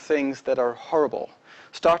finding things that are horrible,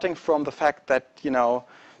 starting from the fact that, you know,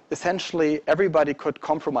 essentially everybody could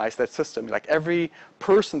compromise that system. Like every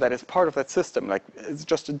person that is part of that system, like it's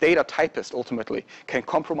just a data typist ultimately, can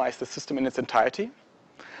compromise the system in its entirety.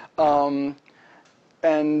 And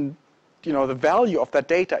the value of that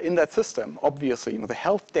data in that system, obviously, the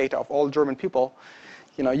health data of all German people,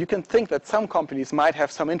 you can think that some companies might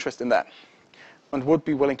have some interest in that and would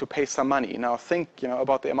be willing to pay some money. Now think,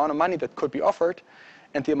 about the amount of money that could be offered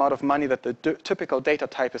and the amount of money that the typical data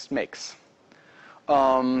typist makes.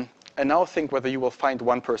 And now think whether you will find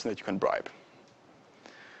one person that you can bribe.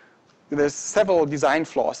 There's several design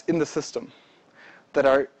flaws in the system that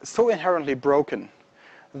are so inherently broken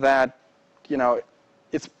that,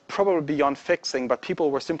 it's probably beyond fixing, but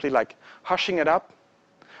people were simply like hushing it up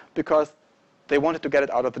because they wanted to get it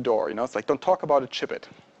out of the door. It's like, don't talk about it, ship it.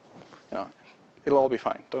 It'll all be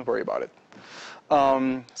fine. Don't worry about it.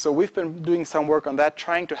 So we've been doing some work on that,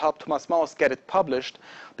 trying to help Thomas Maus get it published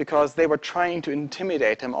because they were trying to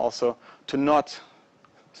intimidate him also to not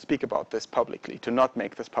speak about this publicly, to not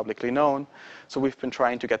make this publicly known. So we've been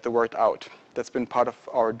trying to get the word out. That's been part of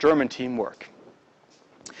our German team work.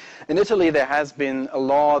 In Italy, there has been a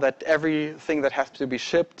law that everything that has to be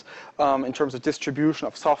shipped in terms of distribution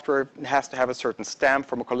of software has to have a certain stamp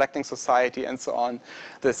from a collecting society and so on,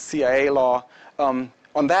 the CIA law.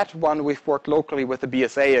 On that one, we've worked locally with the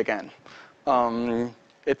BSA again.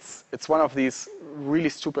 It's one of these really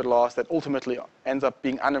stupid laws that ultimately ends up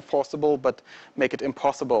being unenforceable, but make it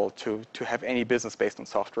impossible to have any business based on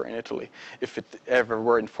software in Italy if it ever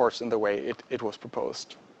were enforced in the way it was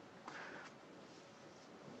proposed.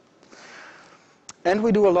 And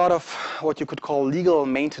we do a lot of what you could call legal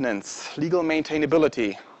maintenance. Legal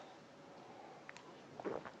maintainability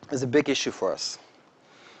is a big issue for us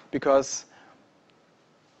because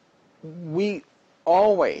we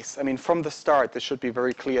always, from the start, this should be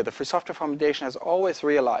very clear, the Free Software Foundation has always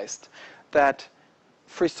realized that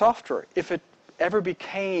free software, if it ever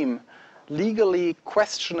became legally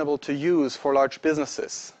questionable to use for large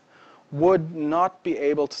businesses, would not be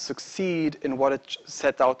able to succeed in what it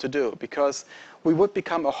set out to do because we would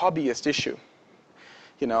become a hobbyist issue.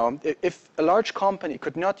 If a large company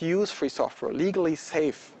could not use free software, legally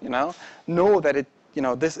safe, know that it,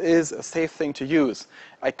 this is a safe thing to use,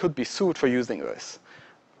 I could be sued for using this.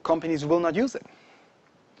 Companies will not use it.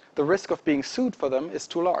 The risk of being sued for them is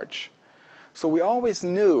too large. So we always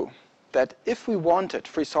knew that if we wanted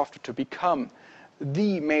free software to become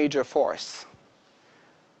the major force,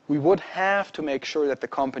 we would have to make sure that the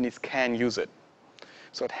companies can use it.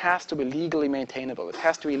 So it has to be legally maintainable. It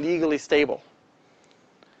has to be legally stable.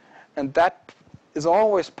 And that is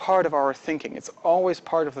always part of our thinking. It's always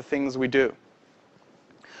part of the things we do.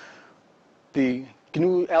 The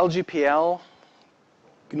GNU LGPL,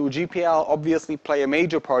 GNU GPL obviously play a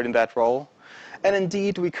major part in that role. And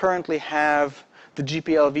indeed, we currently have the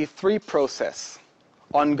GPL v3 process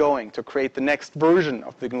ongoing to create the next version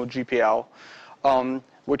of the GNU GPL,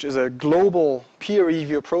 which is a global peer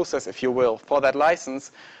review process, if you will, for that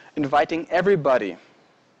license, inviting everybody,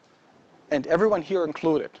 and everyone here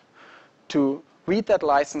included, to read that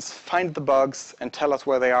license, find the bugs, and tell us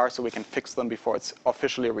where they are so we can fix them before it's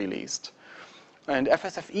officially released. And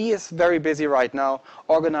FSFE is very busy right now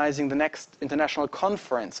organizing the next international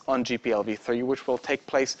conference on GPL v3, which will take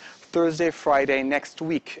place Thursday, Friday next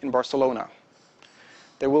week in Barcelona.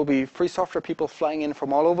 There will be free software people flying in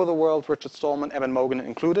from all over the world, Richard Stallman, Evan Mogan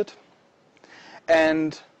included.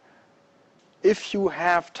 And if you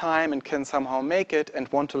have time and can somehow make it and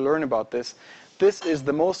want to learn about this, this is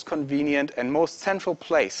the most convenient and most central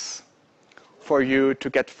place for you to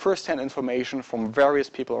get first-hand information from various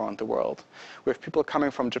people around the world. We have people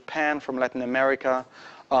coming from Japan, from Latin America.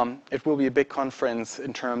 It will be a big conference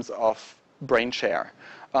in terms of brain share.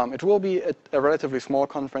 It will be a relatively small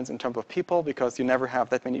conference in terms of people because you never have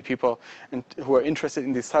that many people who are interested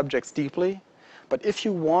in these subjects deeply. But if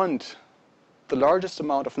you want the largest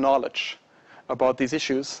amount of knowledge about these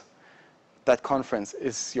issues, that conference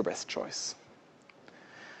is your best choice.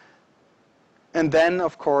 And then,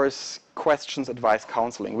 of course, questions, advice,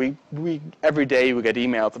 counseling. We every day we get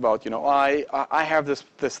emails about, I have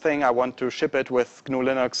this thing, I want to ship it with GNU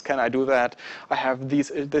Linux, can I do that? I have this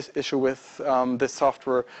issue with this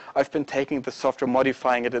software. I've been taking the software,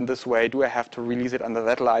 modifying it in this way. Do I have to release it under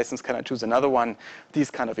that license? Can I choose another one? These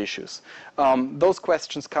kind of issues. Those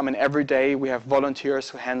questions come in every day. We have volunteers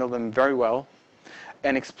who handle them very well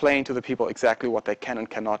and explain to the people exactly what they can and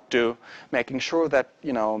cannot do, making sure that,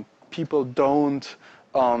 people don't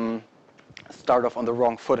start off on the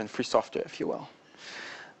wrong foot in free software, if you will.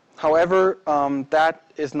 However, that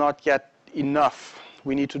is not yet enough.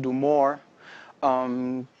 We need to do more.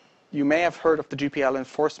 You may have heard of the GPL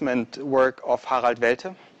enforcement work of Harald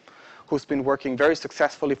Welte, who's been working very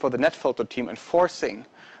successfully for the NetFilter team enforcing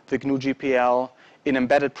the GNU GPL in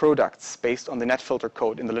embedded products based on the NetFilter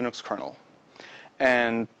code in the Linux kernel.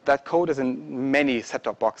 And that code is in many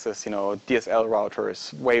set-top boxes, DSL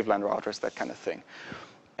routers, waveLAN routers, that kind of thing.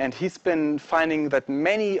 And he's been finding that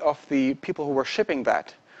many of the people who were shipping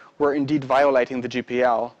that were indeed violating the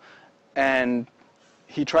GPL. And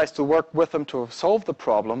he tries to work with them to solve the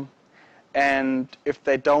problem. And if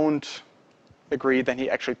they don't agree, then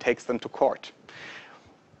he actually takes them to court.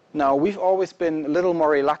 Now, we've always been a little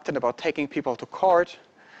more reluctant about taking people to court,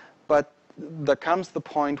 but there comes the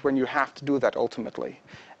point when you have to do that ultimately.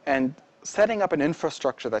 And setting up an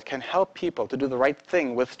infrastructure that can help people to do the right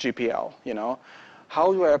thing with GPL,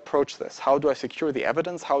 how do I approach this? How do I secure the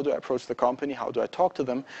evidence? How do I approach the company? How do I talk to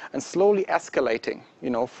them? And slowly escalating,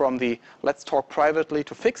 from the let's talk privately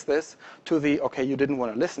to fix this to the, okay, you didn't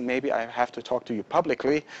want to listen. Maybe I have to talk to you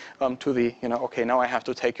publicly, to the, okay, now I have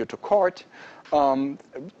to take you to court,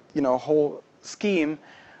 whole scheme.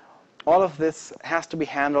 All of this has to be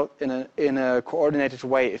handled in a coordinated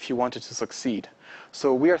way if you want it to succeed.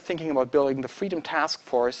 So we are thinking about building the Freedom Task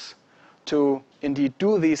Force to indeed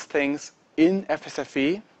do these things in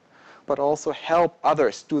FSFE, but also help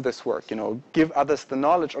others do this work, give others the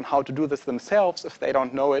knowledge on how to do this themselves if they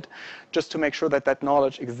don't know it, just to make sure that that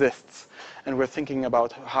knowledge exists. And we're thinking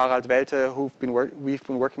about Harald Welte, we've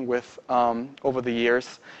been working with over the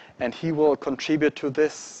years, and he will contribute to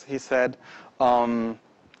this, he said.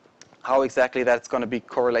 How exactly that's going to be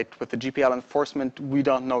correlated with the GPL enforcement, we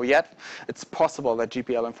don't know yet. It's possible that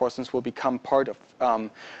GPL enforcement will become part of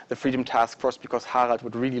the Freedom Task Force because Harald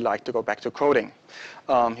would really like to go back to coding.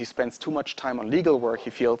 He spends too much time on legal work, he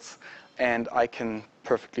feels, and I can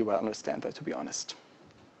perfectly well understand that, to be honest.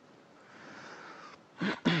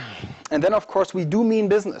 And then, of course, we do mean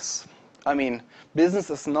business. I mean, business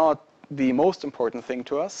is not the most important thing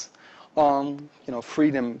to us.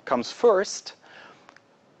 Freedom comes first.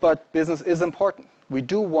 But business is important. We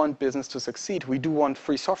do want business to succeed. We do want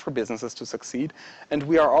free software businesses to succeed. And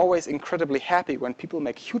we are always incredibly happy when people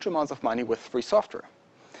make huge amounts of money with free software.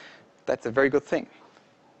 That's a very good thing.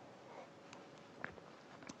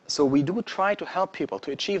 So we do try to help people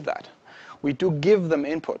to achieve that. We do give them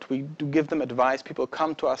input. We do give them advice. People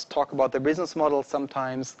come to us, talk about their business model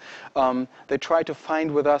sometimes. They try to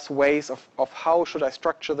find with us ways of how should I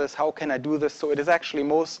structure this? How can I do this? So it is actually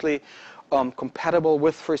mostly compatible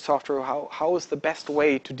with free software. How is the best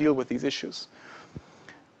way to deal with these issues?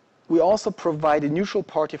 We also provide a neutral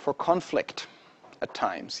party for conflict at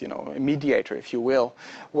times, a mediator, if you will,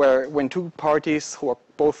 where when two parties who are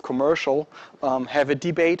both commercial have a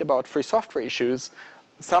debate about free software issues,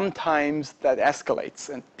 sometimes that escalates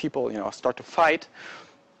and people, start to fight,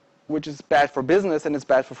 which is bad for business and it's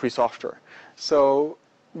bad for free software. So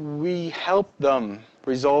we help them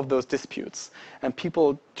resolve those disputes. And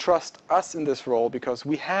people trust us in this role because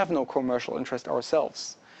we have no commercial interest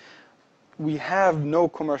ourselves. We have no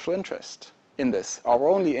commercial interest in this. Our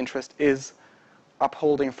only interest is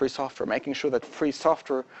upholding free software, making sure that free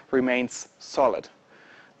software remains solid.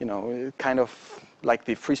 Kind of like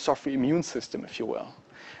the free software immune system, if you will.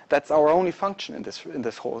 That's our only function in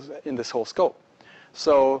this whole scope.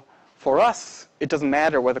 So for us, it doesn't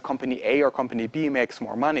matter whether company A or company B makes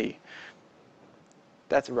more money.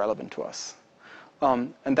 That's irrelevant to us.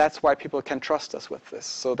 And that's why people can trust us with this.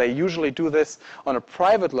 So they usually do this on a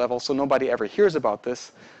private level, so nobody ever hears about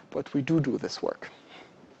this, but we do this work.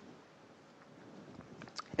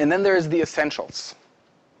 And then there's the essentials.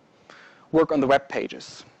 Work on the web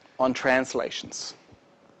pages, on translations.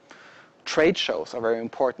 Trade shows are very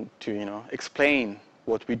important to, explain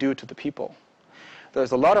what we do to the people.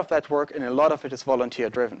 There's a lot of that work, and a lot of it is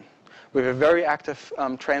volunteer-driven. We have a very active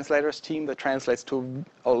translators team that translates to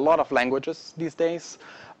a lot of languages these days.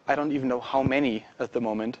 I don't even know how many at the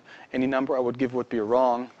moment. Any number I would give would be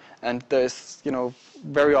wrong. And there's,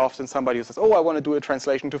 very often somebody who says, oh, I want to do a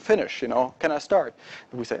translation to Finnish, can I start?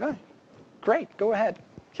 And we say, oh, great, go ahead,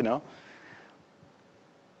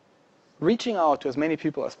 Reaching out to as many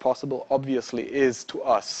people as possible, obviously, is to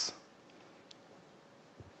us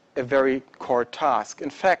a very core task.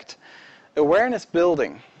 In fact, awareness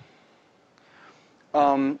building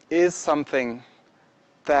is something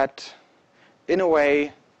that, in a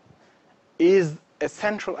way, is a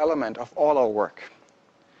central element of all our work.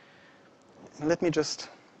 Let me just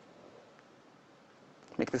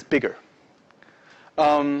make this bigger.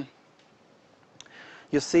 You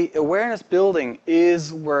see, awareness building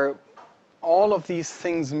is where all of these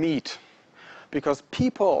things meet, because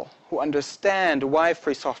people who understand why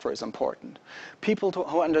free software is important, people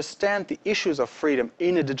who understand the issues of freedom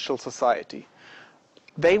in a digital society,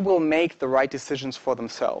 they will make the right decisions for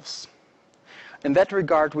themselves. In that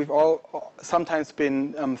regard, we've all sometimes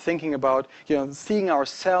been thinking about, seeing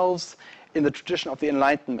ourselves in the tradition of the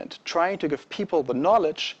Enlightenment, trying to give people the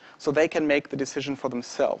knowledge so they can make the decision for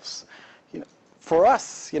themselves. For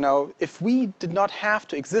us, if we did not have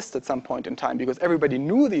to exist at some point in time because everybody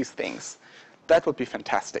knew these things, that would be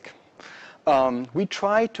fantastic. We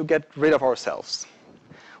try to get rid of ourselves.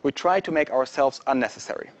 We try to make ourselves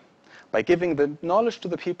unnecessary by giving the knowledge to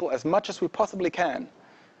the people as much as we possibly can.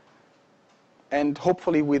 And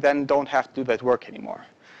hopefully we then don't have to do that work anymore.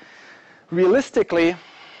 Realistically,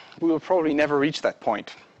 we will probably never reach that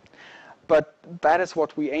point. But that is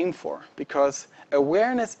what we aim for, because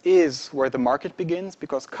awareness is where the market begins,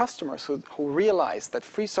 because customers who realize that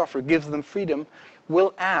free software gives them freedom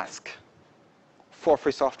will ask for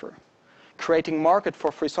free software. Creating market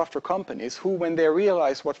for free software companies who, when they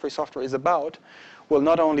realize what free software is about, will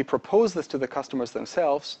not only propose this to the customers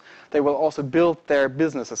themselves, they will also build their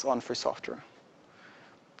businesses on free software.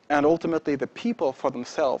 And ultimately, the people for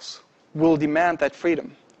themselves will demand that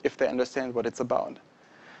freedom if they understand what it's about.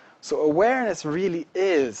 So awareness really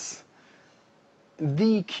is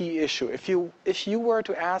the key issue. If you were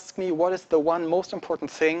to ask me what is the one most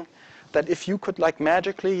important thing that if you could like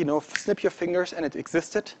magically, snip your fingers and it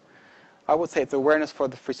existed, I would say it's awareness for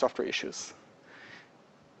the free software issues.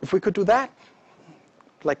 If we could do that,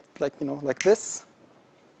 like this,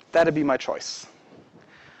 that'd be my choice.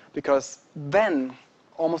 Because then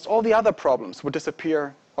almost all the other problems would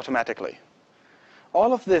disappear automatically.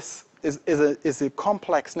 All of this is a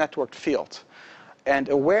complex networked field. And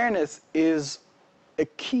awareness is a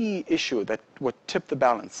key issue that would tip the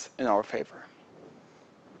balance in our favor.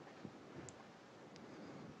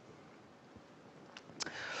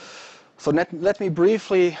 So let me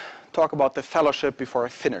briefly talk about the fellowship before I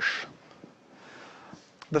finish.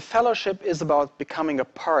 The fellowship is about becoming a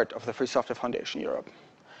part of the Free Software Foundation Europe.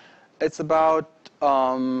 It's about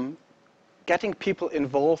getting people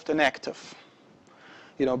involved and active.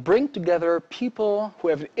 Bring together people who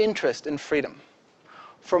have an interest in freedom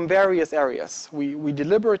from various areas. We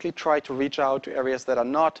deliberately try to reach out to areas that are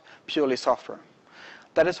not purely software.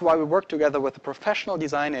 That is why we work together with a professional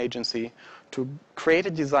design agency to create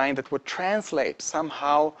a design that would translate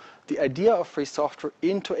somehow the idea of free software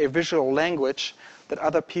into a visual language that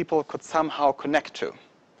other people could somehow connect to.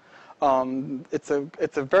 It's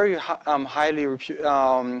a very highly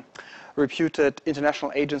reputed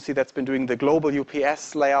international agency that's been doing the global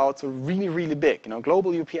UPS layouts, really, really big.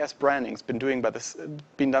 Global UPS branding's been done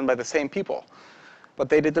by the same people. But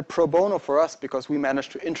they did it pro bono for us because we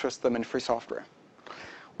managed to interest them in free software.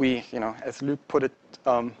 We, as Luke put it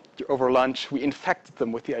over lunch, we infected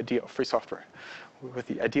them with the idea of free software, with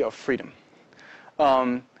the idea of freedom.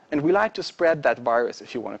 And we like to spread that virus,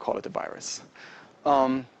 if you want to call it a virus.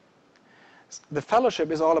 The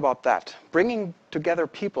fellowship is all about that, bringing together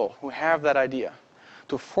people who have that idea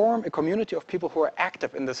to form a community of people who are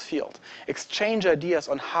active in this field, exchange ideas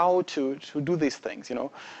on how to do these things, on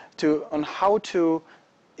how to,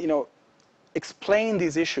 explain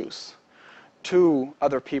these issues to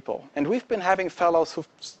other people. And we've been having fellows who've,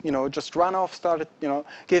 just run off, started,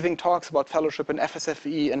 giving talks about fellowship and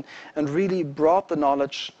FSFE and really brought the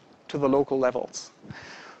knowledge to the local levels.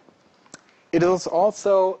 It is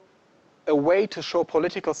also a way to show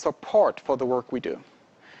political support for the work we do.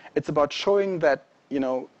 It's about showing that,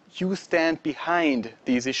 you stand behind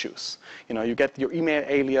these issues. You get your email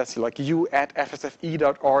alias, like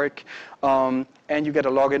you@fsfe.org, and you get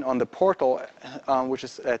a login on the portal, which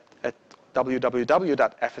is at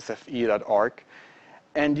www.fsfe.org.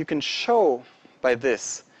 And you can show by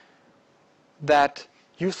this that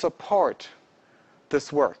you support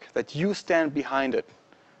this work, that you stand behind it.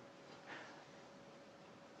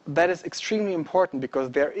 That is extremely important because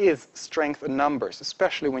there is strength in numbers,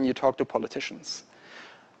 especially when you talk to politicians.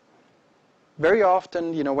 Very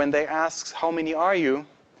often, when they ask, how many are you?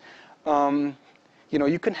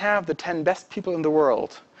 You can have the 10 best people in the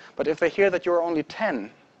world, but if they hear that you're only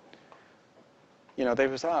 10, they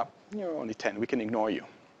will say, you're only 10, we can ignore you.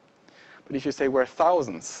 But if you say we're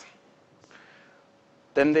thousands,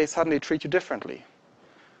 then they suddenly treat you differently.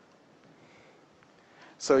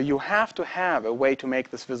 So you have to have a way to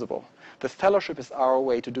make this visible. The fellowship is our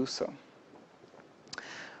way to do so.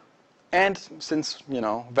 And since,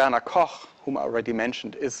 Werner Koch, whom I already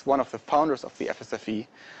mentioned, is one of the founders of the FSFE,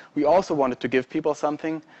 we also wanted to give people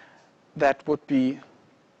something that would be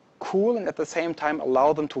cool and at the same time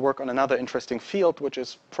allow them to work on another interesting field, which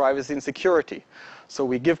is privacy and security. So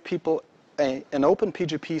we give people an open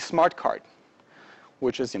PGP smart card,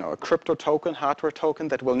 which is, a crypto token, hardware token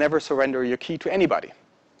that will never surrender your key to anybody.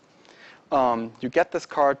 You get this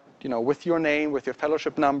card, with your name, with your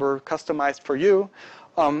fellowship number, customized for you.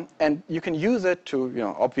 And you can use it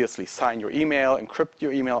to, obviously sign your email, encrypt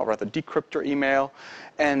your email, or rather decrypt your email,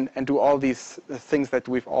 and do all these things that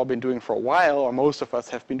we've all been doing for a while, or most of us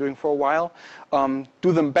have been doing for a while.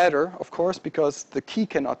 Do them better, of course, because the key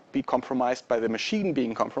cannot be compromised by the machine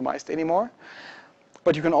being compromised anymore.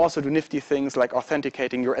 But you can also do nifty things like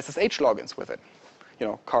authenticating your SSH logins with it.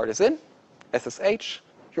 Card is in, SSH,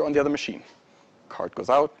 you're on the other machine. Card goes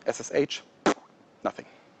out, SSH, nothing.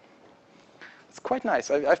 It's quite nice.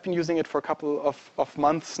 I've been using it for a couple of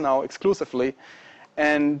months now exclusively,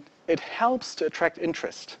 and it helps to attract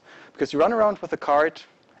interest because you run around with a card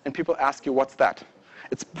and people ask you, what's that?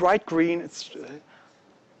 It's bright green. It's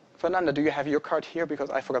Fernanda, do you have your card here? Because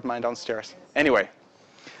I forgot mine downstairs. Anyway,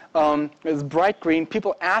 it's bright green.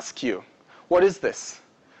 People ask you, what is this?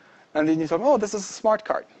 And then you say, oh, this is a smart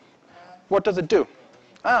card. What does it do?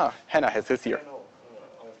 Ah, Hannah has his here.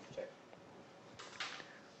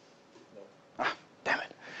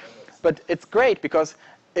 But it's great because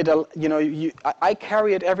I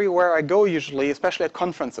carry it everywhere I go usually, especially at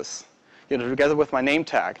conferences, together with my name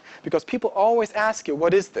tag, because people always ask you,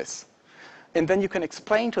 what is this? And then you can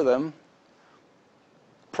explain to them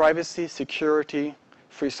privacy, security,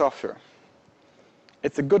 free software.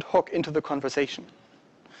 It's a good hook into the conversation.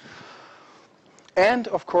 And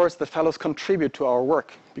of course, the fellows contribute to our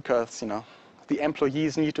work because, the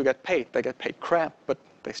employees need to get paid. They get paid crap, but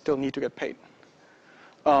they still need to get paid.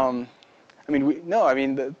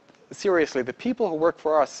 Seriously, the people who work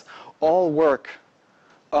for us all work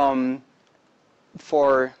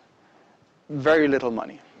for very little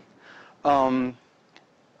money. All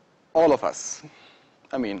of us.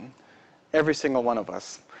 Every single one of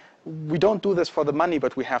us. We don't do this for the money,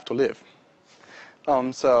 but we have to live.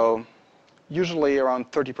 So usually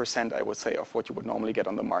around 30%, I would say, of what you would normally get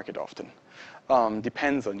on the market often.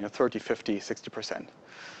 Depends on 30, 50, 60%.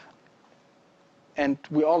 And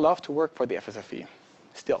we all love to work for the FSFE,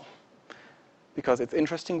 still. Because it's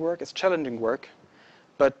interesting work, it's challenging work,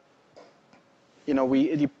 but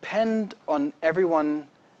we depend on everyone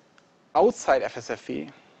outside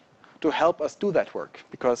FSFE to help us do that work,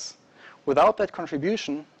 because without that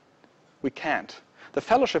contribution, we can't. The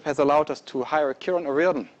fellowship has allowed us to hire Kieran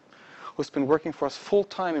O'Riordan, who's been working for us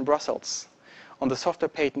full-time in Brussels on the software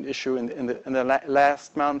patent issue in the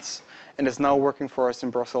last months, and is now working for us in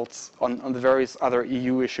Brussels on the various other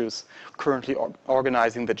EU issues, currently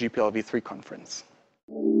organizing the GPLv3 conference.